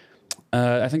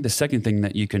 I think the second thing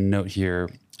that you can note here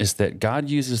is that God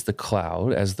uses the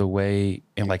cloud as the way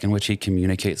in which he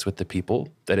communicates with the people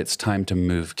that it's time to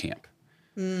move camp.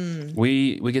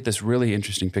 We get this really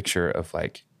interesting picture of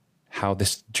how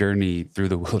this journey through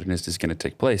the wilderness is going to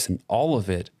take place, and all of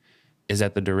it is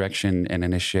at the direction and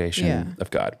initiation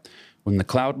of God. When the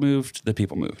cloud moved, the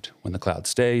people moved. When the cloud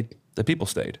stayed, the people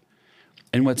stayed.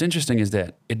 And what's interesting is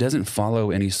that it doesn't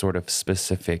follow any sort of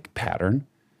specific pattern.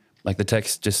 Like the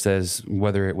text just says,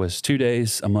 whether it was 2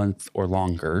 days, a month, or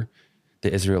longer,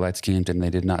 the Israelites camped and they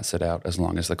did not set out as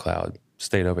long as the cloud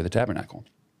stayed over the tabernacle.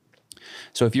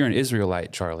 So if you're an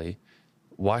Israelite, Charlie,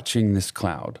 watching this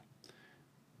cloud,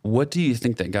 what do you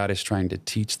think that God is trying to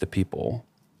teach the people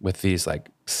with these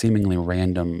seemingly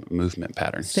random movement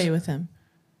patterns? Stay with him.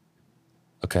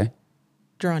 Okay.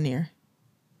 Draw near.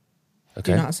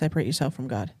 Okay. Do not separate yourself from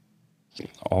God.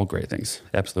 All great things.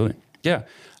 Absolutely. Yeah.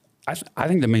 I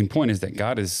think the main point is that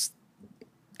God is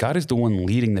the one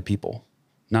leading the people,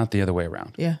 not the other way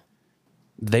around. Yeah.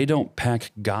 They don't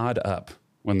pack God up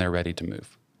when they're ready to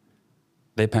move.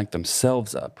 They pack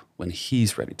themselves up when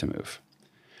he's ready to move.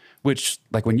 Which,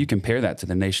 when you compare that to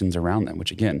the nations around them,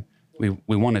 which again,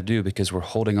 we want to do because we're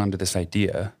holding on to this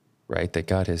idea, right, that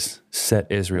God has set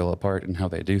Israel apart in how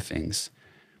they do things.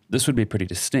 This would be pretty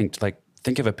distinct.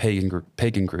 Think of a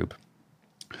pagan group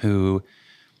who,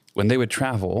 when they would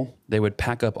travel, they would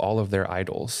pack up all of their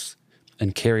idols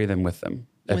and carry them with them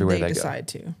everywhere they decide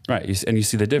to. Right, and you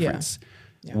see the difference.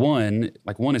 Yeah.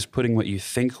 One is putting what you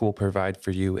think will provide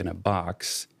for you in a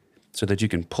box so that you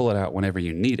can pull it out whenever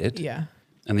you need it. Yeah.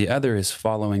 And the other is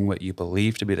following what you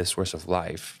believe to be the source of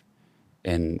life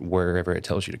and wherever it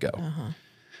tells you to go. Uh-huh.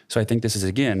 So I think this is,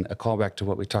 again, a callback to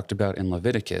what we talked about in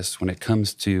Leviticus when it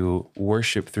comes to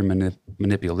worship through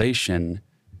manipulation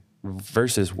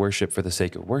versus worship for the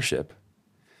sake of worship.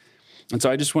 And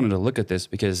so I just wanted to look at this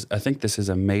because I think this is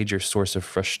a major source of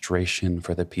frustration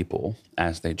for the people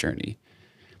as they journey.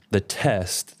 The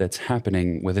test that's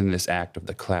happening within this act of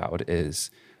the cloud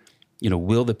is,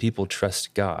 will the people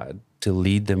trust God to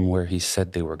lead them where he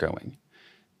said they were going?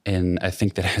 And I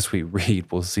think that as we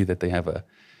read, we'll see that they have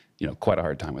quite a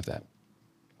hard time with that.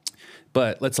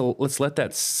 But let's let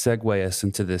that segue us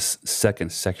into this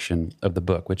second section of the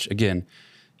book, which again,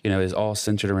 is all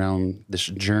centered around this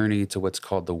journey to what's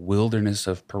called the wilderness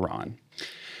of Paran.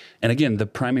 And again, the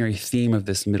primary theme of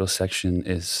this middle section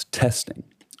is testing.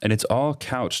 And it's all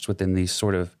couched within these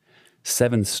sort of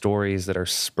 7 stories that are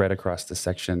spread across the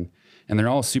section. And they're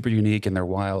all super unique and they're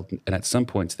wild. And at some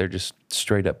points, they're just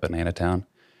straight up Banana Town.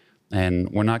 And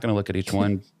we're not going to look at each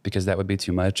one because that would be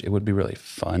too much. It would be really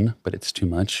fun, but it's too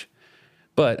much.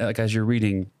 But as you're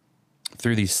reading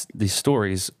through these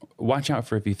stories, watch out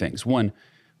for a few things. One,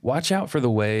 watch out for the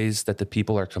ways that the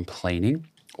people are complaining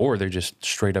or they're just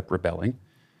straight up rebelling.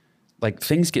 Like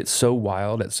things get so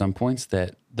wild at some points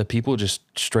that the people just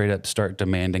straight up start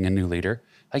demanding a new leader.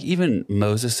 Like even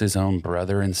Moses' own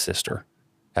brother and sister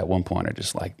at one point are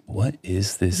just like, what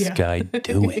is this guy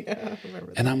doing?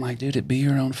 And I'm like, dude, it be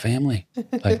your own family.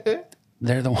 Like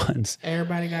they're the ones.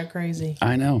 Everybody got crazy.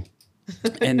 I know.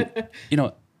 And, you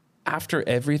know, after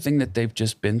everything that they've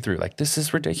just been through, like this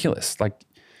is ridiculous. Like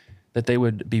that they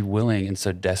would be willing and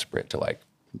so desperate to like,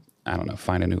 I don't know,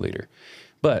 find a new leader.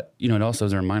 But, you know, it also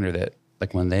is a reminder that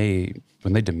like when they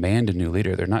demand a new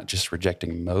leader, they're not just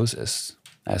rejecting Moses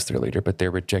as their leader, but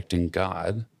they're rejecting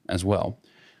God as well.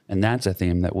 And that's a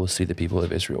theme that we'll see the people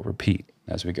of Israel repeat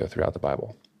as we go throughout the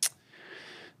Bible.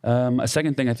 A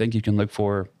second thing I think you can look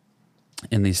for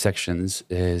in these sections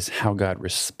is how God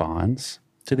responds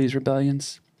to these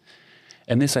rebellions.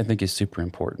 And this I think is super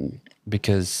important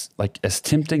because like as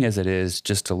tempting as it is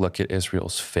just to look at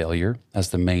Israel's failure as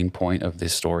the main point of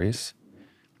these stories,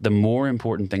 the more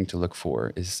important thing to look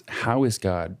for is how is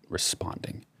God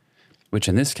responding, which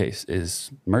in this case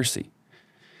is mercy.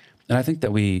 And I think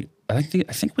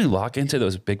we lock into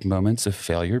those big moments of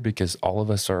failure because all of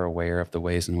us are aware of the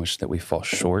ways in which that we fall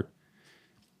short.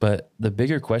 But the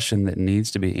bigger question that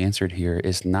needs to be answered here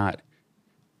is not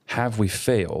have we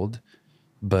failed,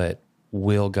 but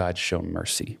will God show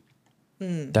mercy?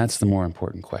 That's the more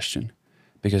important question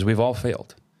because we've all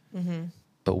failed. Mm-hmm.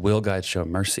 But will God show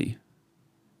mercy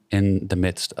in the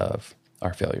midst of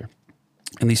our failure?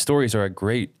 And these stories are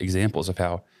great examples of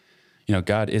how, you know,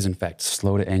 God is in fact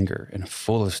slow to anger and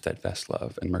full of steadfast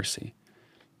love and mercy.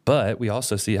 But we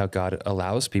also see how God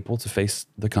allows people to face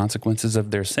the consequences of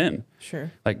their sin.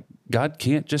 Sure. Like God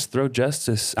can't just throw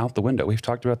justice out the window. We've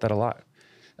talked about that a lot,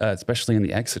 especially in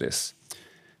the Exodus.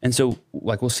 And so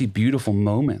like we'll see beautiful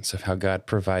moments of how God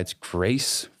provides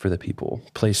grace for the people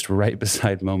placed right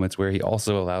beside moments where he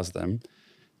also allows them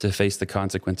to face the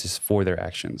consequences for their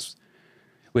actions,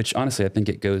 which honestly, I think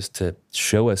it goes to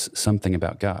show us something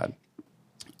about God.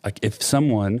 Like if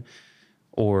someone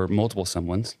or multiple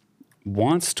someones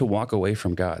wants to walk away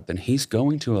from God, then he's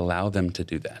going to allow them to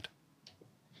do that.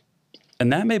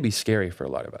 And that may be scary for a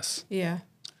lot of us. Yeah.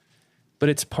 But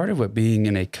it's part of what being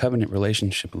in a covenant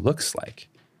relationship looks like.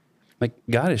 Like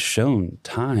God has shown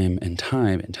time and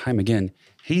time and time again,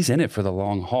 he's in it for the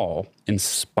long haul in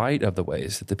spite of the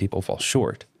ways that the people fall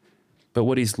short. But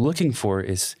what he's looking for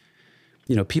is,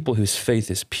 you know, people whose faith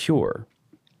is pure,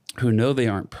 who know they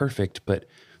aren't perfect, but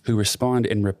who respond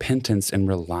in repentance and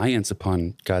reliance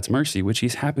upon God's mercy, which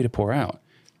he's happy to pour out.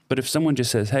 But if someone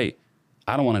just says, hey,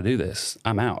 I don't want to do this,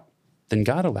 I'm out, then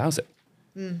God allows it.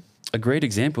 A great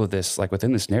example of this, like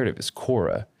within this narrative, is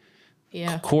Korah.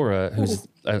 Yeah. Korah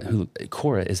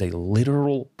is a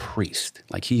literal priest.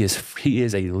 Like he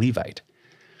is a Levite.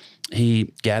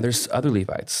 He gathers other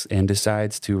Levites and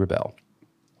decides to rebel,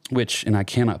 which, and I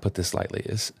cannot put this lightly,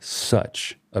 is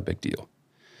such a big deal.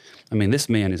 I mean, this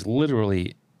man is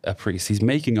literally a priest. He's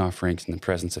making offerings in the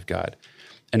presence of God.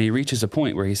 And he reaches a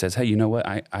point where he says, hey, you know what?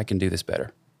 I can do this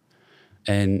better.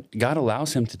 And God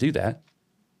allows him to do that,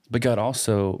 but God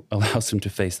also allows him to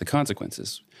face the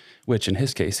consequences, which in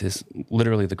his case is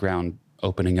literally the ground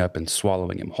opening up and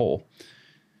swallowing him whole.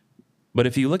 But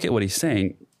if you look at what he's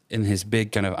saying in his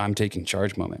big kind of I'm taking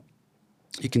charge moment,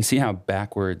 you can see how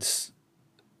backwards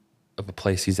of a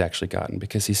place he's actually gotten,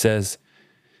 because he says,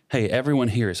 hey, everyone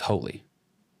here is holy.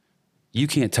 You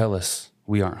can't tell us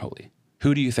we aren't holy.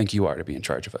 Who do you think you are to be in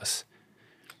charge of us?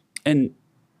 And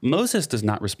Moses does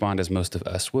not respond as most of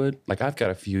us would. Like I've got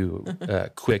a few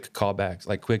quick callbacks,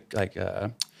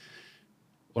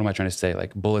 what am I trying to say?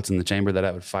 Like bullets in the chamber that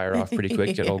I would fire off pretty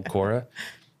quick at old Korah.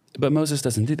 But Moses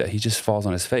doesn't do that. He just falls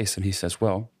on his face and he says,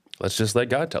 well, let's just let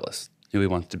God tell us who he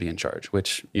wants to be in charge,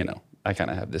 which, you know, I kind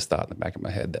of have this thought in the back of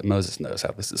my head that Moses knows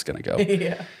how this is going to go.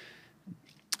 Yeah.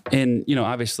 And, you know,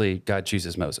 obviously God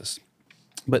chooses Moses.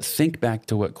 But think back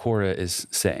to what Korah is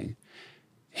saying.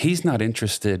 He's not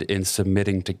interested in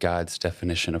submitting to God's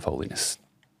definition of holiness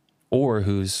or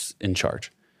who's in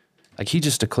charge. Like he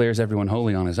just declares everyone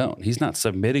holy on his own. He's not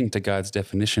submitting to God's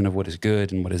definition of what is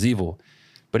good and what is evil,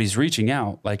 but he's reaching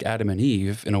out like Adam and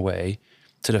Eve in a way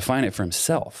to define it for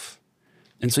himself.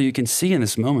 And so you can see in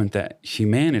this moment that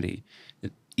humanity,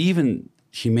 even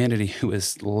humanity who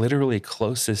is literally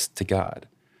closest to God,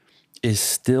 is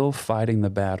still fighting the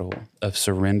battle of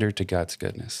surrender to God's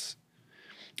goodness.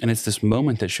 And it's this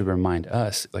moment that should remind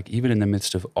us, like even in the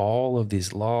midst of all of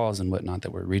these laws and whatnot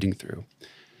that we're reading through,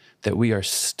 that we are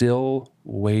still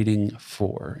waiting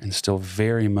for and still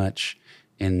very much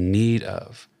in need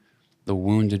of the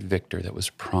wounded victor that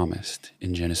was promised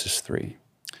in Genesis 3.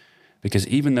 Because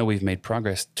even though we've made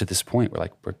progress to this point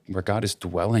where God is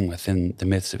dwelling within the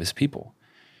midst of his people,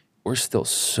 we're still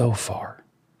so far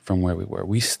from where we were.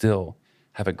 We still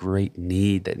have a great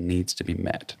need that needs to be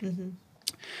met.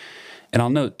 And I'll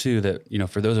note too that,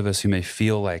 for those of us who may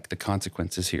feel like the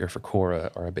consequences here for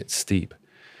Korah are a bit steep,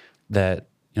 that,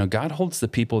 God holds the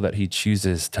people that he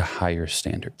chooses to higher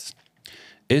standards.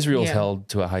 Israel's held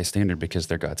to a high standard because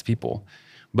they're God's people.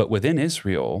 But within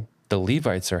Israel, the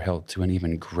Levites are held to an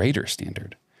even greater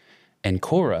standard. And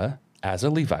Korah, as a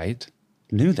Levite,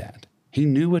 knew that. He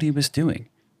knew what he was doing.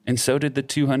 And so did the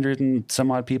 200 and some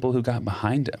odd people who got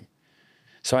behind him.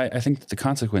 So I think that the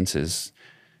consequences,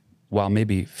 while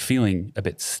maybe feeling a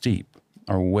bit steep,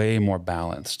 are way more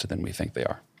balanced than we think they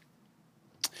are.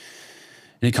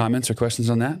 Any comments or questions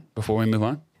on that before we move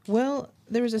on? Well,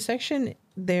 there was a section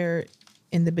there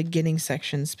in the beginning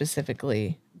section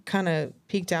specifically, kind of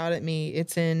peeked out at me.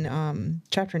 It's in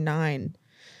chapter 9,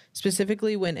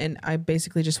 specifically and I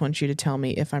basically just want you to tell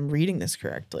me if I'm reading this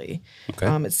correctly. Okay.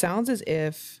 It sounds as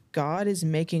if God is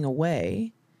making a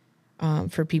way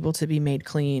for people to be made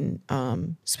clean,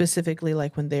 specifically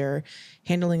like when they're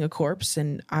handling a corpse.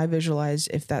 And I visualize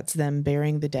if that's them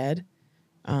burying the dead,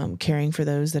 caring for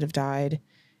those that have died.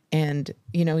 And,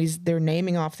 they're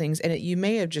naming off things, and you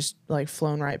may have just like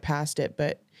flown right past it,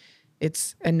 but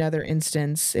it's another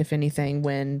instance, if anything,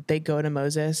 when they go to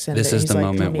Moses and this is the like,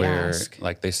 moment where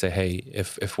like they say, hey,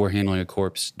 if we're handling a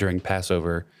corpse during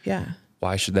Passover,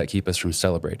 why should that keep us from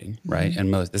celebrating? Right.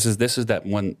 And this is that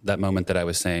moment that I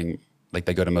was saying, like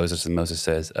they go to Moses and Moses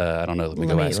says, I don't know, let me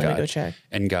go ask God. Let me go check.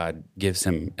 And God gives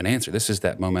him an answer. This is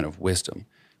that moment of wisdom.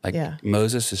 Like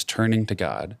Moses is turning to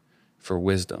God for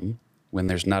wisdom when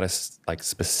there's not a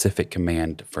specific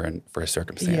command for a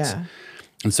circumstance. Yeah.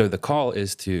 And so the call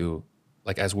is to,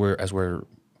 like, as we're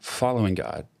following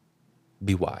God,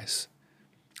 be wise,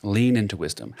 lean into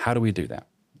wisdom. How do we do that?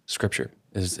 Scripture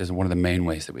is one of the main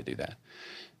ways that we do that.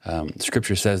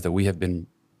 Scripture says that we have been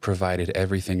provided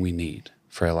everything we need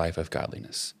for a life of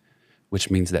godliness,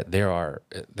 which means that there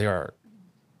are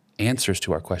answers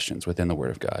to our questions within the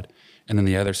Word of God. And then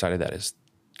the other side of that is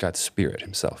God's Spirit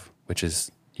himself, which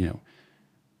is,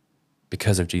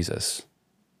 because of Jesus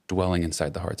dwelling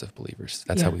inside the hearts of believers.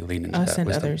 That's how we lean into us that and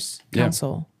wisdom. Others.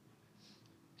 Counsel.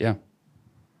 Yeah.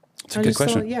 It's a good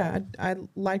question. I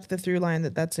liked the through line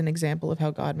that's an example of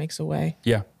how God makes a way.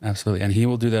 Yeah, absolutely. And he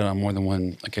will do that on more than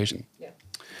one occasion. Yeah.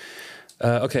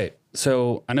 Okay.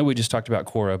 So I know we just talked about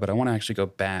Korah, but I want to actually go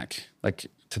back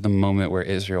to the moment where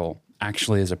Israel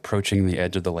actually is approaching the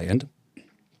edge of the land.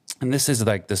 And this is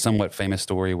like the somewhat famous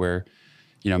story where,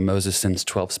 Moses sends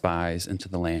 12 spies into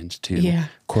the land to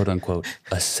quote unquote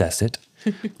assess it.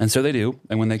 And so they do.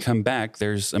 And when they come back,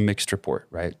 there's a mixed report,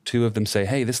 right? 2 of them say,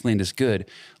 hey, this land is good.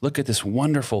 Look at this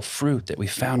wonderful fruit that we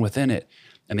found within it.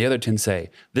 And the other 10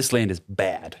 say, this land is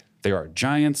bad. There are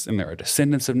giants and there are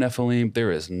descendants of Nephilim.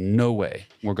 There is no way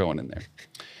we're going in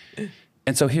there.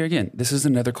 And so here again, this is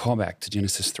another callback to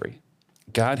Genesis 3.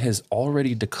 God has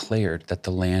already declared that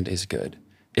the land is good.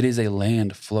 It is a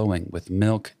land flowing with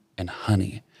milk and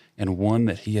honey, and one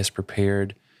that he has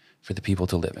prepared for the people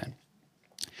to live in.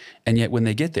 And yet when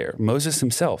they get there, Moses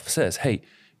himself says, hey,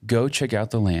 go check out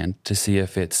the land to see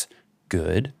if it's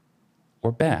good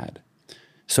or bad.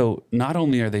 So not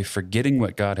only are they forgetting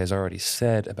what God has already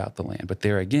said about the land, but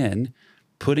they're again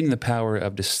putting the power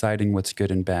of deciding what's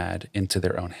good and bad into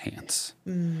their own hands.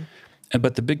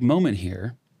 But the big moment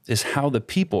here is how the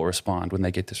people respond when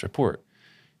they get this report.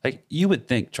 Like, you would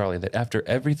think, Charlie, that after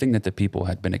everything that the people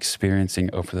had been experiencing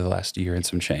over the last year and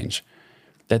some change,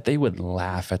 that they would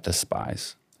laugh at the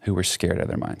spies who were scared out of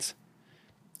their minds.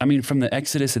 I mean, from the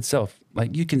Exodus itself,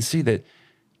 you can see that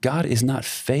God is not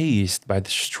fazed by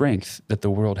the strength that the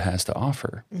world has to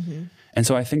offer. And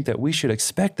so I think that we should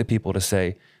expect the people to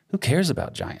say, who cares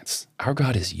about giants? Our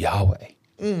God is Yahweh.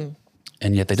 And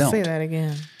yet they don't. Say that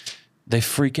again. They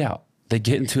freak out. They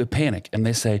get into a panic and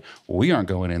they say, we aren't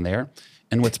going in there.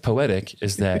 And what's poetic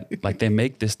is that they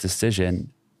make this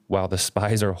decision while the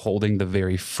spies are holding the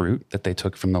very fruit that they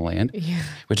took from the land,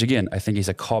 which again, I think is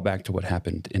a callback to what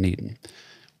happened in Eden.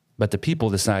 But the people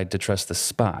decide to trust the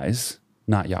spies,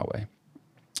 not Yahweh.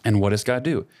 And what does God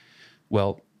do?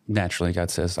 Well, naturally, God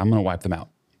says, I'm going to wipe them out.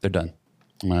 They're done.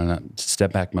 I'm going to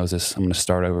step back, Moses. I'm going to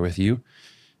start over with you,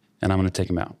 and I'm going to take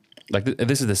them out.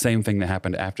 This is the same thing that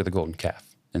happened after the golden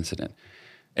calf incident.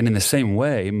 And in the same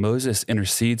way, Moses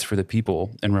intercedes for the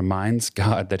people and reminds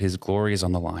God that his glory is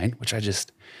on the line, which I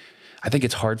think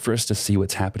it's hard for us to see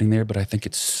what's happening there, but I think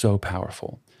it's so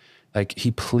powerful.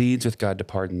 He pleads with God to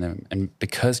pardon them, and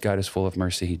because God is full of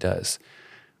mercy, he does.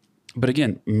 But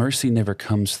again, mercy never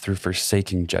comes through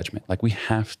forsaking judgment. We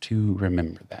have to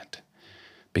remember that.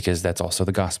 because that's also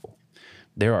the gospel.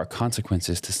 There are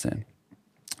consequences to sin.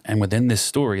 And within this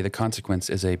story, the consequence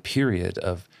is a period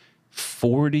of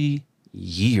 40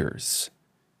 years.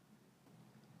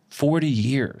 40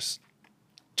 years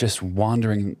just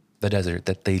wandering the desert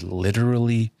that they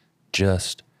literally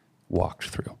just walked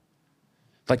through.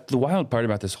 Like, the wild part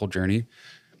about this whole journey,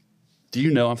 do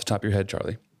you know off the top of your head,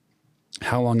 Charlie,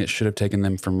 how long it should have taken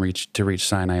them to reach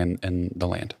Sinai and the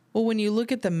land? Well, when you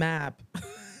look at the map,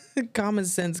 common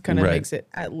sense kind of makes it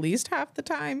at least half the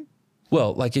time.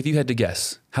 Well, like, if you had to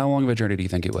guess, how long of a journey do you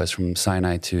think it was from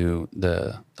Sinai to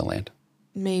the land?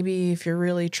 Maybe if you're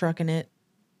really trucking it,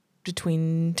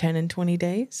 between 10 and 20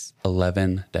 days.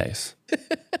 11 days.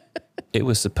 It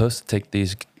was supposed to take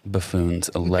these buffoons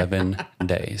 11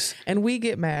 days. And we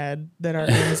get mad that our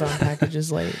Amazon package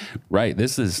is late. Right.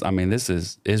 This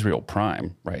is Israel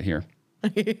Prime right here.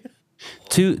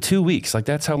 2 weeks. Like,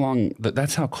 that's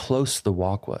how close the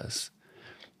walk was.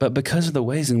 But because of the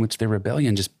ways in which their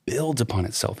rebellion just builds upon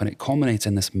itself, and it culminates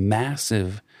in this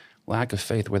massive lack of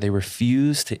faith where they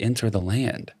refuse to enter the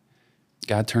land,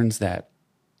 God turns that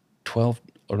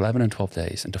 11 and 12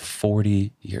 days into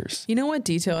 40 years. You know what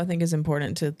detail I think is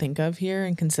important to think of here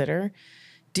and consider?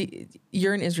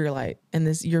 You're an Israelite, and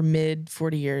you're mid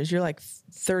 40 years. You're like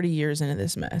 30 years into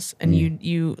this mess, and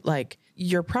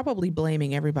you're probably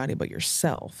blaming everybody but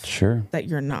yourself. Sure. That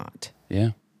you're not.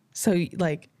 Yeah. So,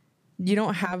 like, you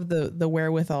don't have the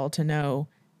wherewithal to know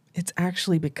it's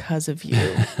actually because of you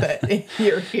that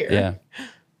you're here. Yeah.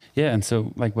 Yeah. And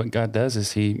so, like, what God does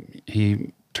is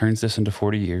he turns this into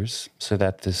 40 years so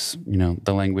that this,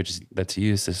 the language that's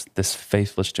used is this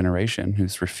faithless generation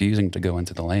who's refusing to go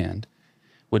into the land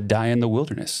would die in the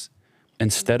wilderness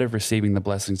instead of receiving the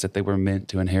blessings that they were meant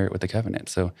to inherit with the covenant.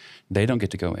 So they don't get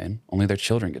to go in, only their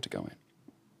children get to go in.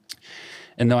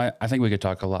 And though I think we could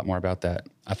talk a lot more about that,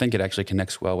 I think it actually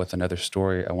connects well with another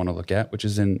story I want to look at, which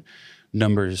is in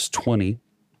Numbers 20.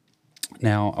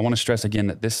 Now, I want to stress again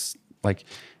that this, like,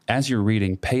 as you're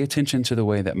reading, pay attention to the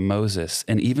way that Moses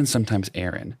and even sometimes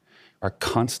Aaron are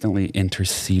constantly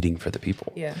interceding for the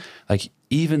people. Yeah. Like,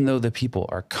 even though the people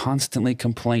are constantly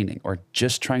complaining or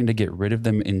just trying to get rid of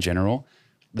them in general,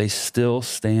 they still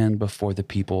stand before the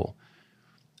people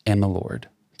and the Lord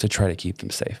to try to keep them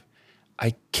safe.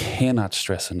 I cannot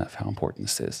stress enough how important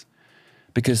this is,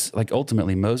 because, like,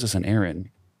 ultimately Moses and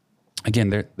Aaron, again,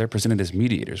 they're presented as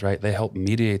mediators, right? They help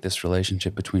mediate this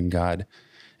relationship between God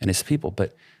and his people,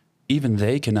 but even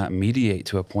they cannot mediate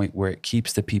to a point where it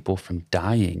keeps the people from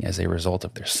dying as a result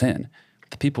of their sin.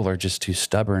 The people are just too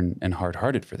stubborn and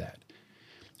hard-hearted for that.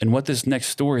 And what this next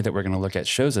story that we're going to look at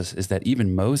shows us is that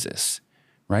even Moses,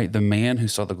 right, the man who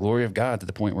saw the glory of God to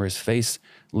the point where his face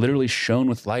literally shone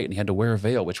with light and he had to wear a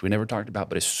veil, which we never talked about,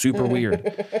 but it's super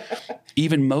weird.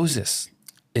 Even Moses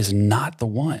is not the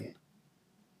one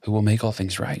who will make all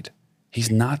things right. He's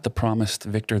not the promised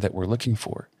victor that we're looking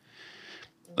for.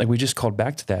 Like, we just called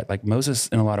back to that. Like, Moses,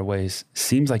 in a lot of ways,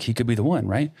 seems like he could be the one,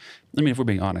 right? I mean, if we're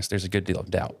being honest, there's a good deal of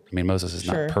doubt. I mean, Moses is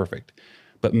not perfect.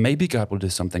 But maybe God will do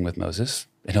something with Moses,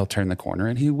 and he'll turn the corner,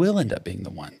 and he will end up being the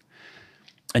one.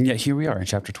 And yet, here we are in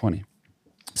chapter 20.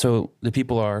 So the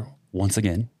people are, once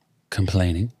again,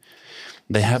 complaining.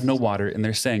 They have no water, and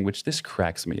they're saying, which this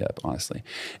cracks me up, honestly,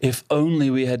 if only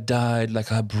we had died like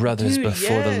our brothers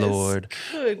before the Lord.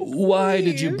 Why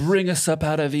did you bring us up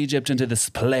out of Egypt into this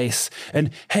place?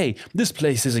 And hey, this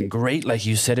place isn't great like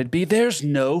you said it'd be. There's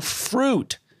no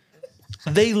fruit.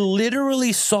 They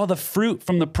literally saw the fruit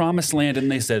from the promised land, and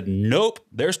they said, nope,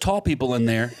 there's tall people in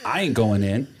there. I ain't going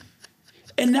in.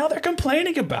 And now they're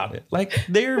complaining about it. Like,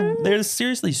 they're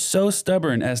seriously so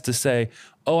stubborn as to say,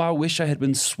 oh, I wish I had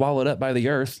been swallowed up by the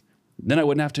earth. Then I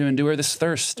wouldn't have to endure this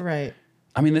thirst. Right.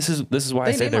 I mean, this is why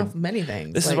I say they're many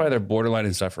things. This is why they're borderline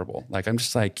insufferable. Like, I'm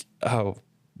just like, oh,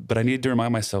 but I need to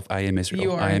remind myself, I am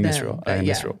Israel. I am Israel. I am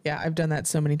Israel. Yeah, I've done that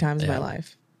so many times in my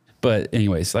life. But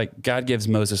anyways, like, God gives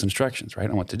Moses instructions, right,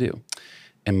 on what to do.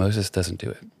 And Moses doesn't do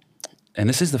it. And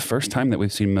this is the first time that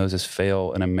we've seen Moses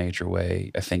fail in a major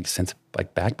way, I think, since,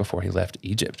 like, back before he left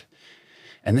Egypt.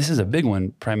 And this is a big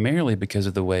one, primarily because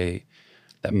of the way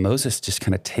that Moses just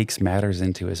kind of takes matters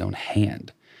into his own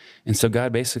hand. And so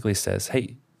God basically says,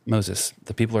 hey, Moses,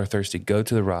 the people are thirsty. Go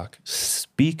to the rock,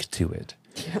 speak to it,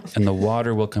 and the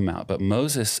water will come out. But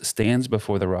Moses stands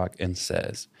before the rock and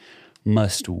says,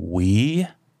 must we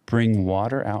bring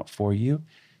water out for you?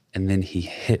 And then he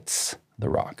hits the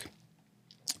rock.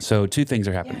 So 2 things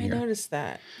are happening here. I noticed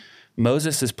that.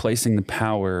 Moses is placing the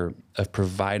power of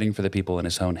providing for the people in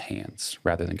his own hands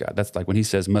rather than God. That's like when he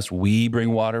says, must we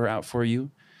bring water out for you?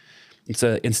 And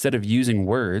so instead of using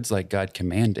words like God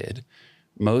commanded,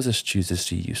 Moses chooses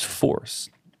to use force.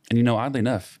 And, oddly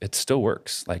enough, it still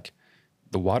works. Like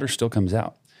the water still comes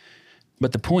out.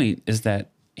 But the point is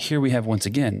that here we have, once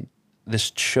again,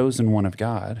 this chosen one of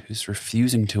God who's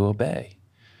refusing to obey.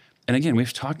 And again,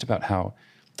 we've talked about how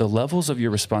the levels of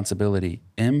your responsibility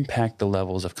impact the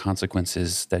levels of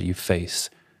consequences that you face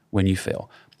when you fail.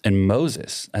 And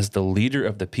Moses, as the leader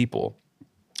of the people,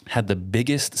 had the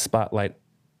biggest spotlight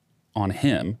on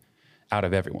him out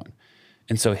of everyone.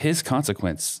 And so his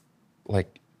consequence,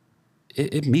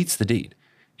 it meets the deed.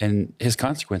 And his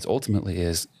consequence ultimately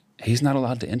is he's not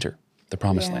allowed to enter the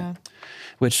promised land.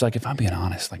 Which, if I'm being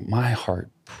honest, my heart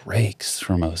breaks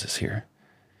for Moses here.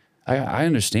 I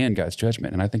understand God's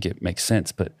judgment, and I think it makes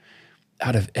sense, but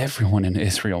out of everyone in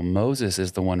Israel, Moses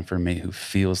is the one for me who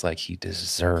feels like he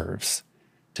deserves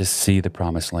to see the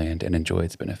promised land and enjoy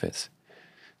its benefits.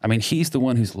 I mean, he's the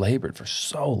one who's labored for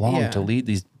so long to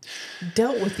lead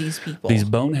dealt with these people, these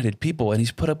boneheaded people, and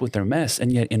he's put up with their mess.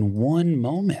 And yet in one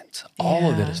moment,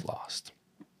 all of it is lost.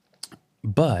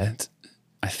 But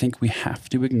I think we have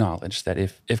to acknowledge that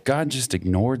if God just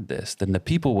ignored this, then the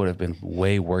people would have been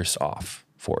way worse off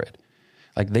for it.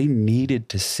 They needed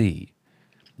to see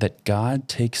that God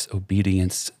takes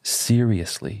obedience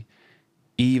seriously,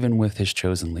 even with his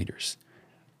chosen leaders.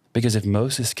 Because if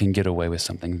Moses can get away with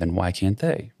something, then why can't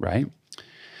they, right?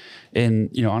 And,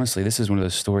 honestly, this is one of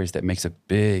those stories that makes a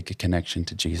big connection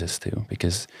to Jesus too,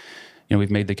 because,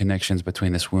 we've made the connections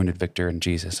between this wounded victor and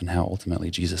Jesus and how ultimately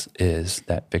Jesus is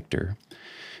that victor.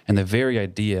 And the very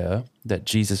idea that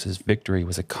Jesus' victory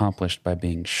was accomplished by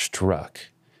being struck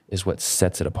is what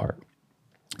sets it apart.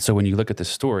 So when you look at the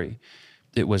story,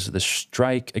 it was the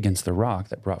strike against the rock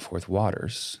that brought forth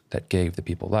waters that gave the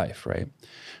people life, right?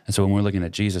 And so when we're looking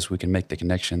at Jesus, we can make the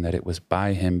connection that it was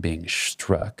by him being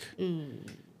struck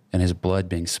and his blood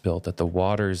being spilt that the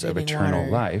waters of eternal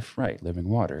life, right, living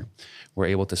water, were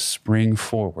able to spring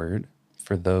forward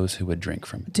for those who would drink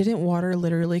from it. Didn't water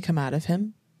literally come out of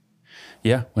him?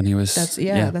 Yeah, when he was... That's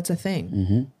a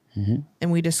thing.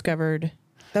 And we discovered...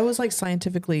 That was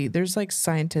scientifically, there's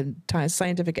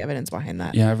scientific evidence behind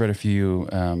that. Yeah, I've read a few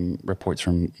reports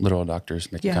from literal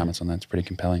doctors making comments on that. It's pretty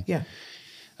compelling. Yeah.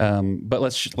 But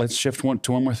let's shift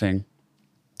to one more thing,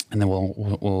 and then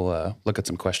we'll look at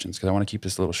some questions because I want to keep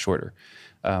this a little shorter.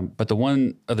 But the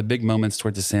one of the big moments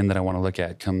towards the sin that I want to look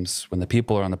at comes when the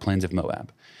people are on the plains of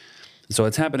Moab. So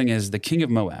what's happening is the king of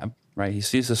Moab, right? He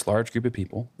sees this large group of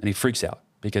people and he freaks out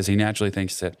because he naturally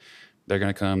thinks that they're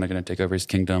going to come, they're going to take over his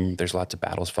kingdom. There's lots of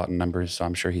battles fought in numbers, so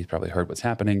I'm sure he's probably heard what's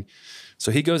happening.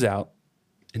 So he goes out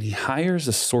and he hires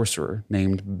a sorcerer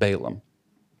named Balaam.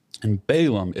 And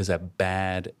Balaam is a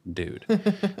bad dude.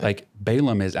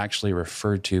 Balaam is actually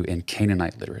referred to in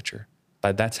Canaanite literature.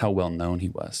 That's how well known he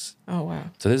was. Oh, wow.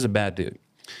 So this is a bad dude.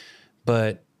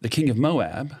 But the king of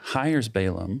Moab hires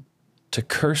Balaam to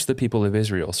curse the people of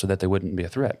Israel so that they wouldn't be a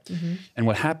threat. And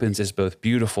what happens is both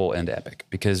beautiful and epic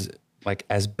because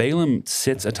as Balaam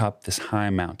sits atop this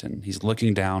high mountain, he's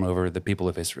looking down over the people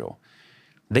of Israel.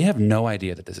 They have no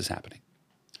idea that this is happening.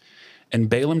 And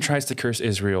Balaam tries to curse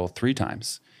Israel 3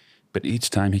 times, but each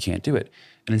time he can't do it.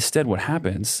 And instead what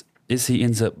happens is he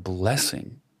ends up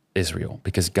blessing Israel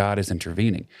because God is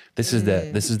intervening. This is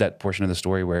that portion of the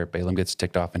story where Balaam gets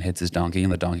ticked off and hits his donkey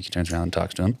and the donkey turns around and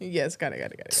talks to him. Yes, got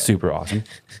it. Super awesome.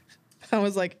 I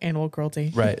was animal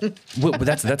cruelty. Right. Well, but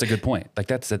that's a good point.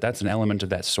 That's an element of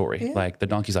that story. Yeah. The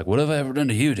donkey's what have I ever done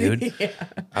to you, dude? Yeah.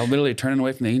 I'm literally turning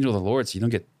away from the angel of the Lord so you don't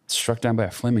get struck down by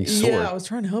a flaming sword. Yeah, I was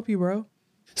trying to help you, bro.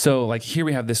 So here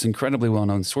we have this incredibly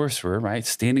well-known sorcerer, right?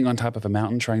 Standing on top of a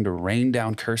mountain trying to rain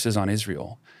down curses on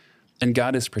Israel. And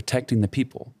God is protecting the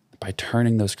people by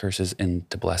turning those curses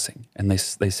into blessing. And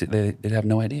they have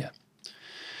no idea.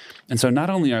 And so not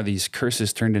only are these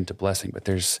curses turned into blessing, but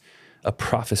there's a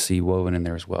prophecy woven in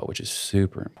there as well, which is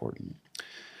super important.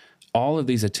 All of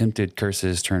these attempted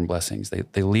curses turn blessings.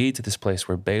 They lead to this place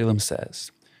where Balaam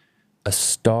says, a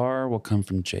star will come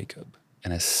from Jacob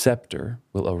and a scepter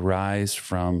will arise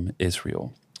from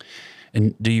Israel.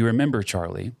 And do you remember,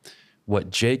 Charlie, what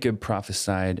Jacob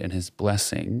prophesied in his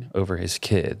blessing over his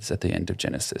kids at the end of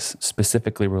Genesis,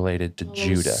 specifically related to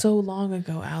Judah? So long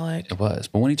ago, Alec. It was.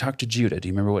 But when he talked to Judah, do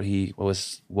you remember what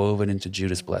was woven into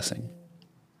Judah's blessing?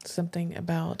 Something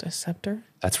about a scepter?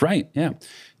 That's right, yeah.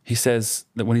 He says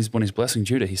that when he's blessing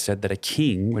Judah, he said that a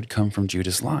king would come from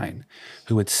Judah's line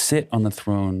who would sit on the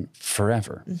throne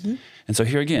forever. And so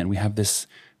here again, we have this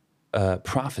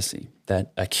prophecy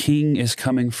that a king is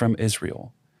coming from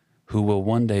Israel who will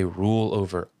one day rule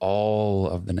over all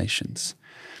of the nations.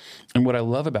 And what I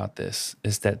love about this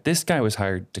is that this guy was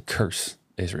hired to curse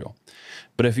Israel.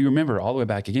 But if you remember all the way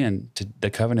back again to the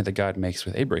covenant that God makes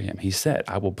with Abraham, he said,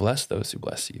 I will bless those who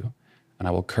bless you. and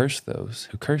I will curse those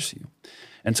who curse you.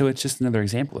 And so it's just another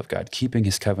example of God keeping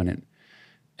his covenant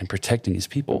and protecting his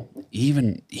people,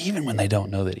 even when they don't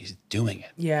know that he's doing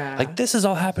it. Yeah. Like this is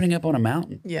all happening up on a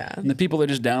mountain. Yeah. And the people are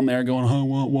just down there going, I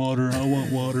want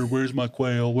water. Where's my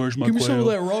quail? Where's my quail? Give me some of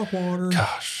that rock water.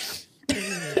 Gosh.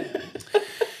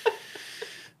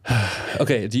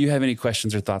 Okay. Do you have any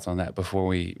questions or thoughts on that before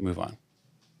we move on?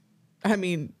 I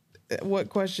mean, what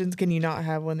questions can you not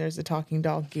have when there's a talking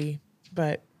donkey?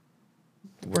 But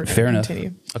we're Fair going to enough.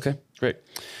 continue. Okay, great.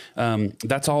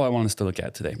 That's all I want us to look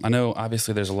at today. I know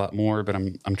obviously there's a lot more, but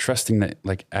I'm trusting that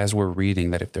like as we're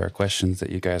reading that if there are questions that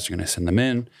you guys are going to send them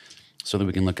in so that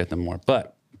we can look at them more.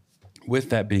 But with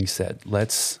that being said,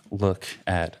 let's look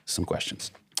at some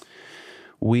questions.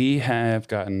 We have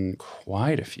gotten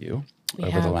quite a few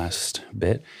over the last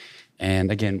bit.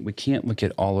 And again, we can't look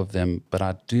at all of them, but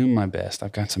I'll do my best.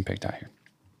 I've got some picked out here.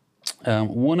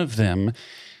 One of them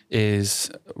is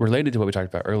related to what we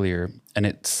talked about earlier, and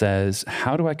it says,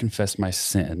 how do I confess my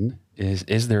sin?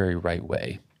 Is there a right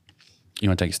way? You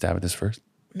want to take a stab at this first?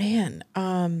 Man,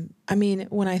 I mean,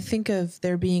 when I think of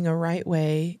there being a right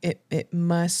way, it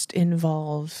must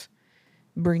involve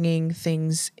bringing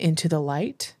things into the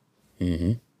light,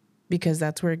 because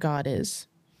that's where God is.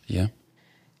 Yeah.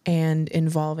 And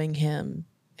involving him.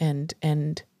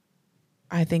 And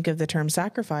I think of the term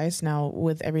sacrifice now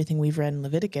with everything we've read in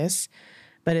Leviticus.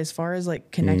 But as far as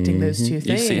like connecting those two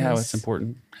things. You see how it's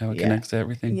important, how it connects to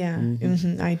everything? Yeah,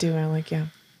 I do.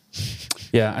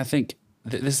 Yeah, I think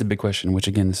this is a big question, which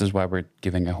again, this is why we're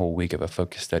giving a whole week of a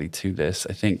focus study to this.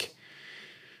 I think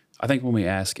when we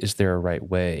ask, is there a right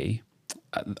way?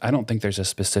 I don't think there's a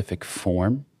specific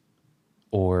form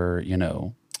or,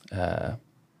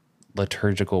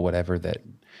 liturgical whatever that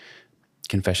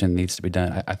confession needs to be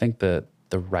done. I think the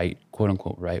right, quote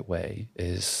unquote, right way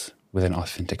is with an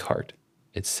authentic heart.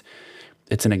 It's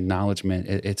an acknowledgement.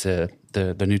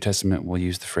 The New Testament will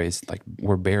use the phrase like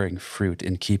we're bearing fruit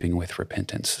in keeping with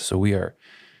repentance. So we are,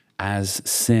 as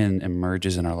sin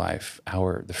emerges in our life,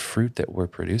 the fruit that we're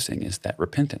producing is that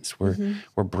repentance. We're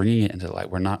bringing it into the light.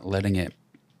 We're not letting it,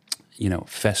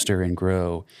 fester and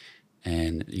grow,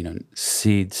 and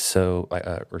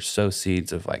sow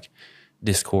seeds of like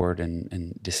discord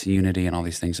and disunity and all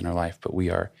these things in our life. But we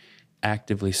are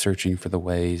actively searching for the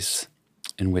ways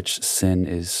in which sin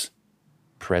is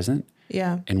present.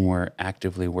 Yeah. And we're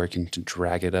actively working to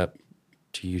drag it up,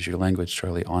 to use your language,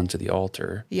 Charlie, onto the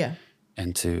altar. Yeah.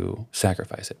 And to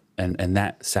sacrifice it. And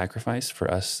that sacrifice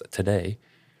for us today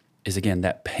is, again,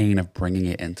 that pain of bringing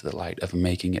it into the light, of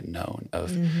making it known,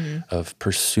 of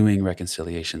pursuing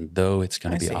reconciliation, though it's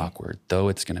going to be awkward, though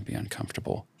it's going to be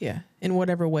uncomfortable. Yeah. In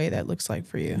whatever way that looks like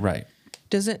for you. Right.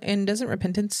 Doesn't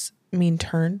repentance mean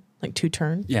turn, like to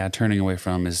turn? Yeah, turning away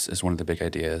from is one of the big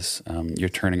ideas. You're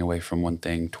turning away from one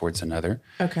thing towards another.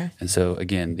 Okay. And so,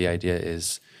 again, the idea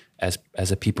is, as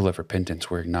a people of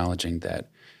repentance, we're acknowledging that,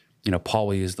 Paul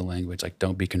will use the language like,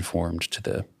 don't be conformed to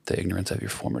the ignorance of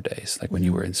your former days, like when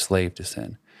you were enslaved to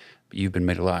sin. But you've been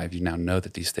made alive. You now know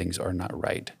that these things are not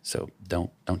right. So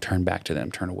don't turn back to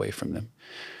them, turn away from them.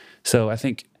 So I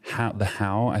think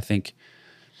I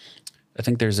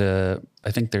think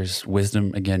there's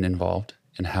wisdom again involved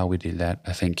in how we do that.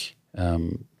 I think,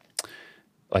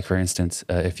 like for instance,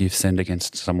 if you've sinned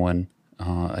against someone,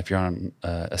 if you're on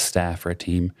a staff or a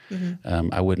team,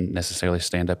 I wouldn't necessarily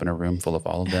stand up in a room full of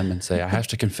all of them and say, I have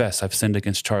to confess, I've sinned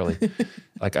against Charlie.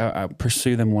 Like I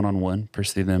pursue them one-on-one,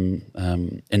 pursue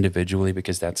them individually,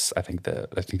 because I think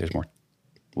there's more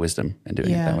wisdom in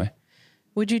doing it that way.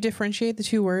 Would you differentiate the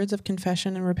two words of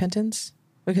confession and repentance?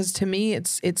 Because to me,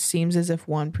 it seems as if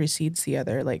one precedes the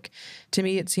other. Like to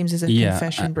me, it seems as if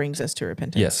confession brings us to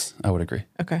repentance. Yes, I would agree.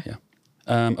 Okay. Yeah.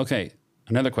 Okay.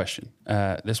 Another question.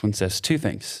 This one says two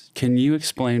things. Can you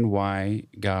explain why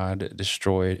God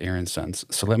destroyed Aaron's sons?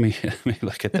 So let me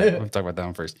look at that. We'll talk about that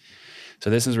one first. So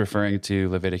this is referring to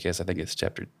Leviticus. I think it's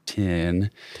chapter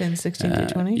 10. 10, 16 through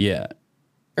 20? Yeah.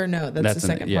 Or no, that's the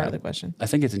second part of the question. I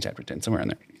think it's in chapter 10, somewhere in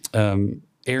there.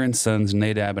 Aaron's sons,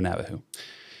 Nadab and Abihu.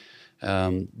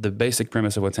 The basic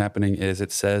premise of what's happening is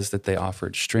it says that they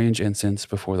offered strange incense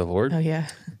before the Lord. Oh, yeah.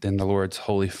 Then the Lord's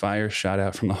holy fire shot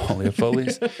out from the Holy of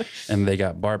Holies, and they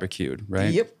got barbecued,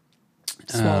 right? Yep.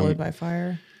 Swallowed by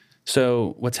fire.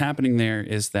 So what's happening there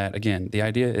is that, again, the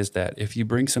idea is that if you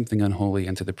bring something unholy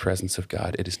into the presence of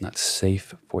God, it is not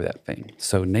safe for that thing.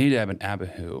 So Nadab and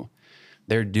Abihu,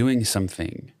 they're doing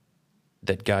something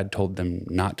that God told them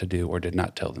not to do or did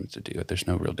not tell them to do. There's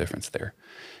no real difference there.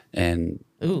 And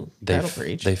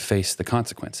they face the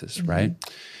consequences, right?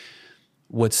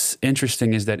 What's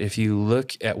interesting is that if you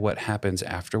look at what happens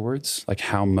afterwards, like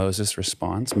how Moses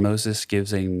responds, Moses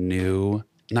gives a new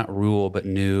not rule, but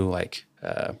new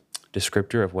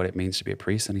descriptor of what it means to be a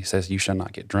priest. And he says, you shall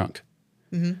not get drunk,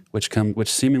 which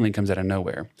seemingly comes out of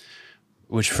nowhere,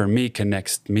 which for me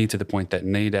connects me to the point that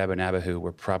Nadab and Abihu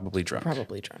were probably drunk.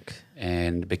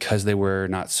 And because they were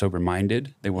not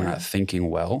sober-minded, they were not thinking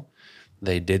well,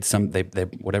 they did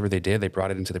whatever they did, they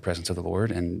brought it into the presence of the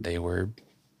Lord, and they were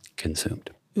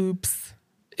consumed. Oops.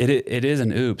 It is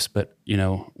an oops, but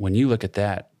when you look at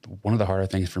that, one of the harder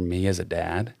things for me as a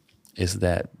dad is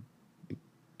that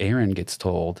Aaron gets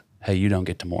told, hey, you don't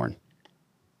get to mourn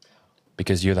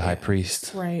because you're the high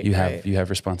priest. Right. You have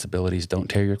responsibilities. Don't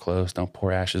tear your clothes. Don't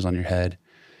pour ashes on your head.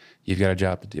 You've got a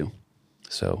job to do.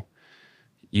 So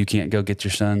you can't go get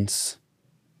your son's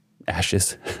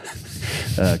ashes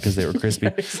because they were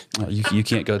crispy. You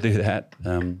can't go do that.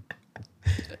 And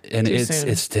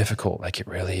it's difficult, like it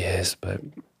really is. But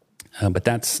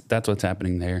that's what's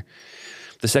happening there.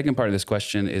 The second part of this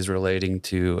question is relating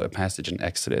to a passage in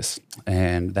Exodus,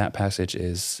 and that passage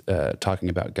is talking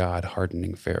about God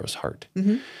hardening Pharaoh's heart.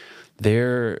 Mm-hmm.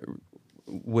 There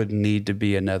would need to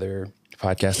be another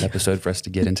podcast episode for us to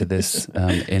get into this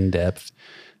in depth.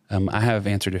 I've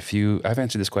answered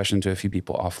this question to a few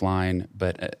people offline,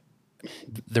 but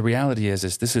the reality is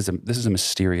this is a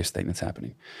mysterious thing that's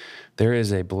happening. There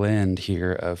is a blend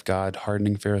here of God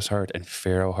hardening Pharaoh's heart and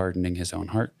Pharaoh hardening his own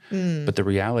heart. But the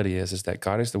reality is that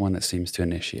God is the one that seems to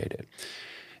initiate it.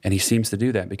 And he seems to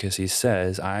do that because he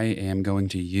says, I am going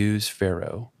to use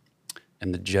Pharaoh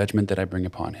and the judgment that I bring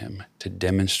upon him to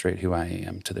demonstrate who I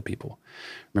am to the people.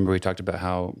 Remember, we talked about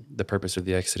how the purpose of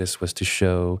the Exodus was to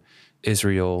show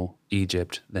Israel,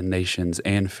 Egypt, the nations,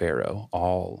 and Pharaoh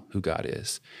all who God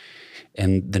is.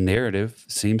 And the narrative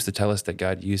seems to tell us that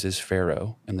God uses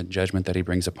Pharaoh and the judgment that he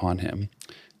brings upon him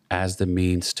as the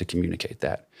means to communicate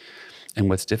that. And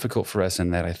what's difficult for us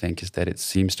in that, I think, is that it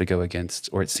seems to go against,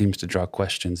 or it seems to draw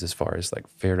questions as far as like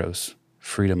Pharaoh's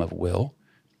freedom of will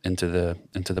into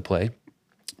the play.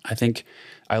 I think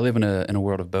I live in a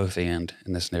world of both and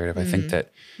in this narrative. I think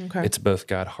that it's both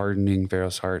God hardening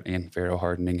Pharaoh's heart and Pharaoh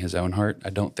hardening his own heart. I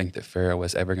don't think that Pharaoh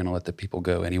was ever going to let the people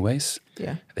go anyways.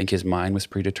 Yeah. I think his mind was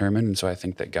predetermined, and so I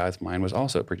think that God's mind was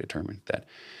also predetermined, that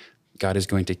God is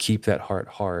going to keep that heart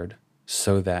hard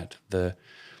so that the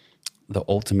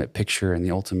ultimate picture and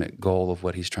the ultimate goal of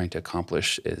what he's trying to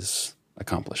accomplish is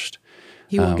accomplished.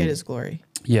 He will get his glory.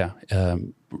 Yeah.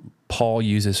 Paul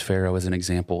uses Pharaoh as an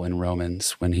example in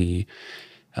Romans when he,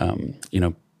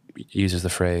 uses the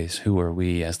phrase, who are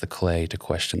we as the clay to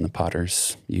question the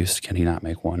potter's use? Can he not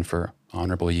make one for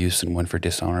honorable use and one for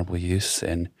dishonorable use?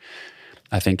 And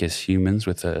I think as humans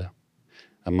with a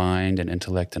mind, an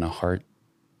intellect, and a heart,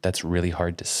 that's really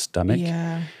hard to stomach.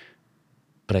 Yeah.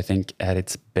 But I think at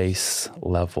its base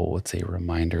level, it's a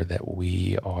reminder that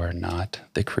we are not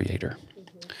the creator.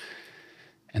 Mm-hmm.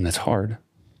 And that's hard.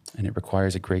 And it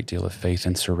requires a great deal of faith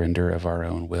and surrender of our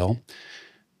own will.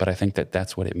 But I think that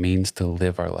that's what it means to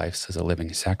live our lives as a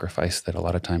living sacrifice, that a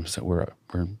lot of times that we're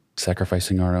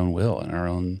sacrificing our own will and our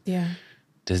own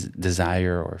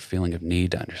desire or feeling of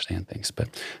need to understand things. But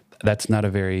that's not a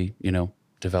very,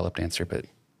 developed answer, but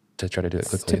to try to do it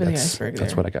quickly,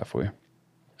 that's what I got for you.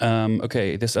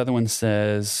 Okay, this other one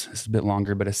says, it's a bit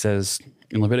longer, but it says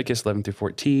in Leviticus 11 through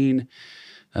 14,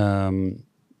 I'm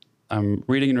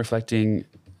reading and reflecting,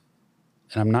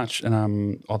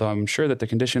 and although I'm sure that the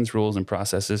conditions, rules, and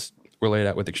processes were laid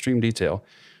out with extreme detail,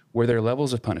 were there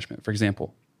levels of punishment? For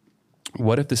example,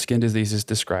 what if the skin diseases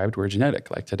described were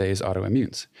genetic, like today's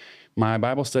autoimmunes? My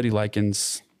Bible study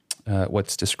likens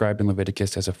what's described in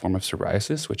Leviticus as a form of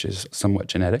psoriasis, which is somewhat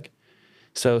genetic.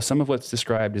 So some of what's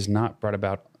described is not brought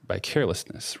about by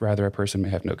carelessness. Rather, a person may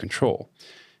have no control.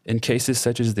 In cases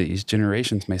such as these,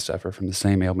 generations may suffer from the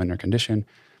same ailment or condition.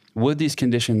 Would these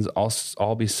conditions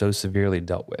all be so severely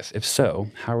dealt with? If so,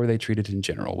 how were they treated in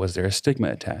general? Was there a stigma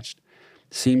attached?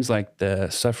 Seems like the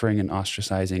suffering and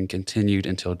ostracizing continued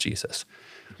until Jesus.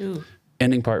 Ooh.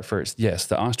 Ending part first. Yes,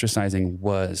 the ostracizing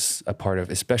was a part of,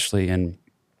 especially in,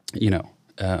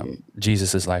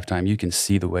 Jesus's lifetime. You can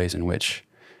see the ways in which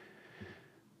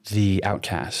the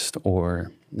outcast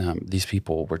or these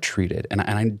people were treated. And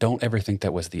I don't ever think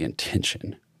that was the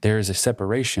intention. There is a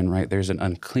separation, right? There's an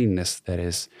uncleanness that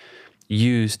is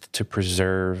used to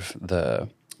preserve the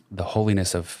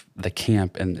holiness of the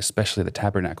camp and especially the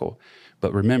tabernacle.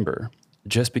 But remember,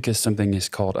 just because something is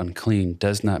called unclean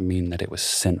does not mean that it was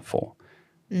sinful.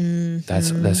 Mm-hmm.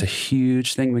 That's a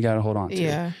huge thing we got to hold on to.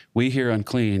 Yeah. We hear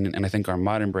unclean, and I think our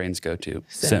modern brains go to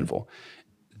sinful.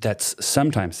 That's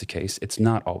sometimes the case. It's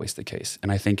not always the case. And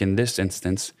I think in this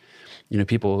instance,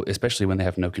 people, especially when they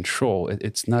have no control,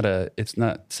 it's not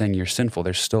saying you're sinful.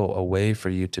 There's still a way for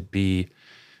you to be,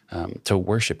 to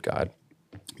worship God.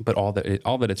 But all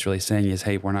that it's really saying is,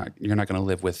 hey, you're not going to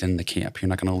live within the camp. You're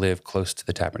not going to live close to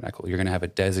the tabernacle. You're going to have a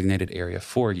designated area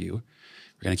for you.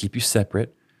 We're going to keep you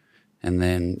separate, and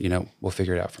then, we'll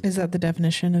figure it out from there. Is that the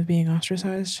definition of being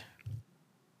ostracized?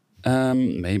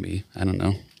 Maybe. I don't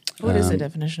know. What is the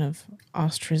definition of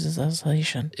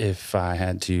ostracization? If I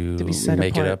had to be set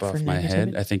make it apart up off for my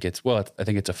head, negativity? I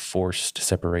think it's a forced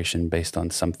separation based on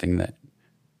something that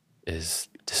is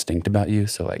distinct about you.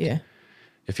 So like, Yeah.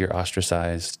 if you're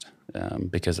ostracized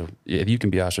if you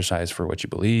can be ostracized for what you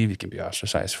believe, you can be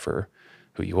ostracized for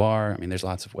who you are. I mean, there's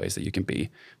lots of ways that you can be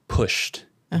pushed.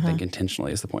 I think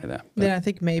intentionally is the point of that. But Then I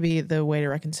think maybe the way to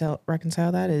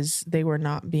reconcile that is they were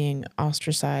not being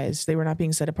ostracized. They were not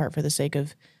being set apart for the sake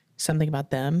of something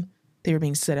about them. They were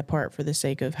being set apart for the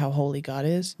sake of how holy God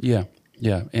is. yeah.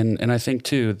 And I think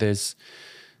too, there's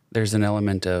an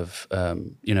element of, I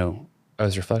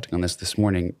was reflecting on this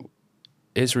morning.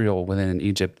 Israel within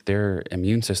Egypt, their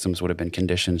immune systems would have been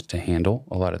conditioned to handle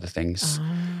a lot of the things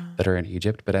that are in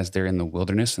Egypt. But as they're in the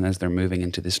wilderness and as they're moving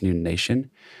into this new nation,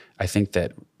 I think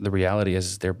that the reality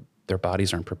is their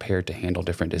bodies aren't prepared to handle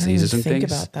different diseases and think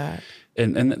things. about that.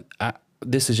 And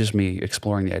this is just me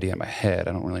exploring the idea in my head.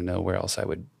 I don't really know where else I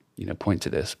would, point to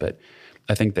this, but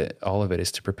I think that all of it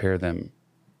is to prepare them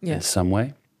in some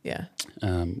way. Yeah.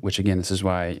 Which again, this is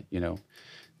why,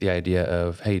 the idea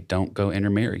of, hey, don't go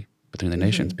intermarry between the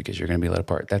nations because you're going to be let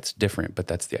apart. That's different, but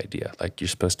that's the idea. Like, you're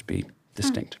supposed to be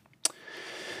distinct.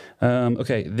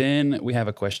 Okay, then we have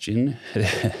a question.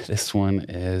 This one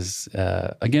is,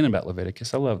 again, about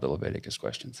Leviticus. I love the Leviticus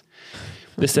questions.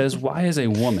 This says, why is a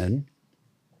woman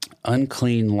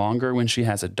unclean longer when she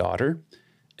has a daughter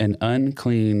and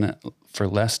unclean for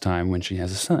less time when she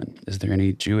has a son? Is there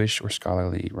any Jewish or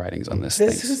scholarly writings on this?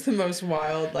 This is the most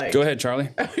wild, Go ahead, Charlie.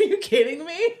 Are you kidding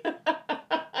me?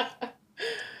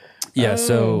 Yeah,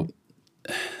 so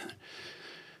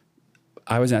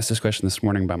I was asked this question this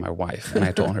morning by my wife, and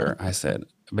I told her, I said,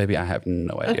 baby, I have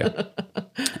no idea.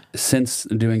 Since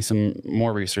doing some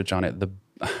more research on it,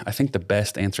 I think the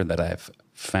best answer that I've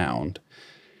found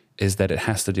is that it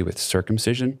has to do with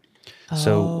circumcision.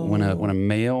 So when a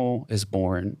male is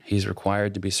born, he's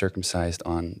required to be circumcised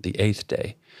on the 8th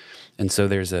day. And so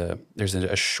there's a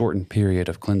shortened period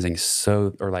of cleansing,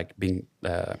 being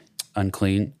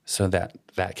unclean, so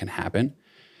that can happen.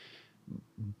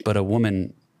 But a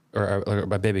woman or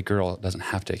a baby girl doesn't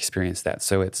have to experience that.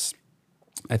 So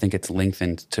I think it's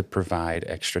lengthened to provide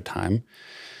extra time.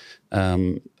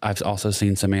 I've also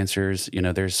seen some answers,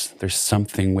 there's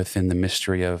something within the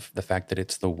mystery of the fact that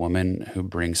it's the woman who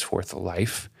brings forth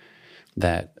life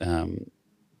that,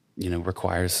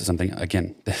 requires something.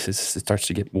 Again, it starts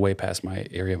to get way past my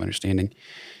area of understanding.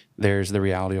 There's the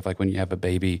reality of, like, when you have a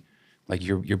baby, like,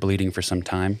 you're bleeding for some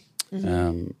time.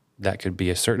 That could be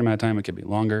a certain amount of time. It could be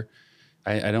longer.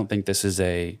 I don't think this is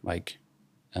a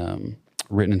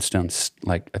written in stone.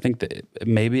 Like, I think that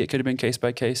maybe it could have been case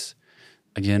by case.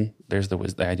 Again, there's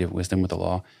the idea of wisdom with the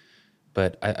law.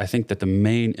 But I think that the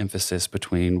main emphasis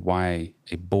between why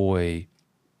a boy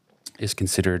is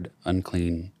considered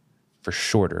unclean for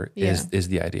shorter is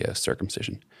the idea of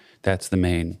circumcision. That's the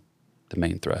main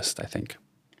thrust, I think.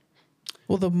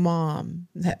 Well, the mom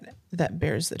that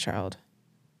bears the child,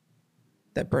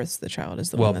 that births the child, is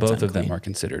the one that's both unclean. of them are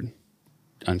considered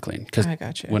unclean. Because I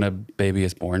got you. when a baby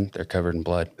is born, they're covered in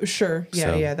blood. Sure.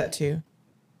 Yeah, So- that too.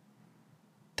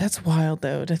 That's wild,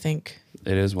 though, to think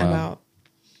It is wild.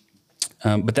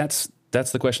 about. But that's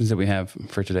the questions that we have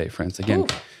for today, friends. Again,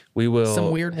 we will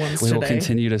Some weird ones We will today.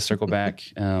 continue to circle back.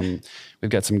 We've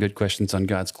got some good questions on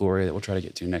God's glory that we'll try to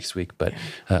get to next week. But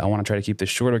I want to try to keep this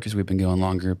shorter because we've been going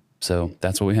longer. So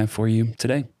that's what we have for you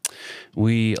today.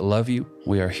 We love you.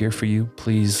 We are here for you.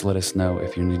 Please let us know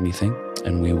if you need anything,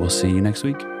 and we will see you next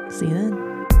week. See you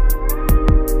then.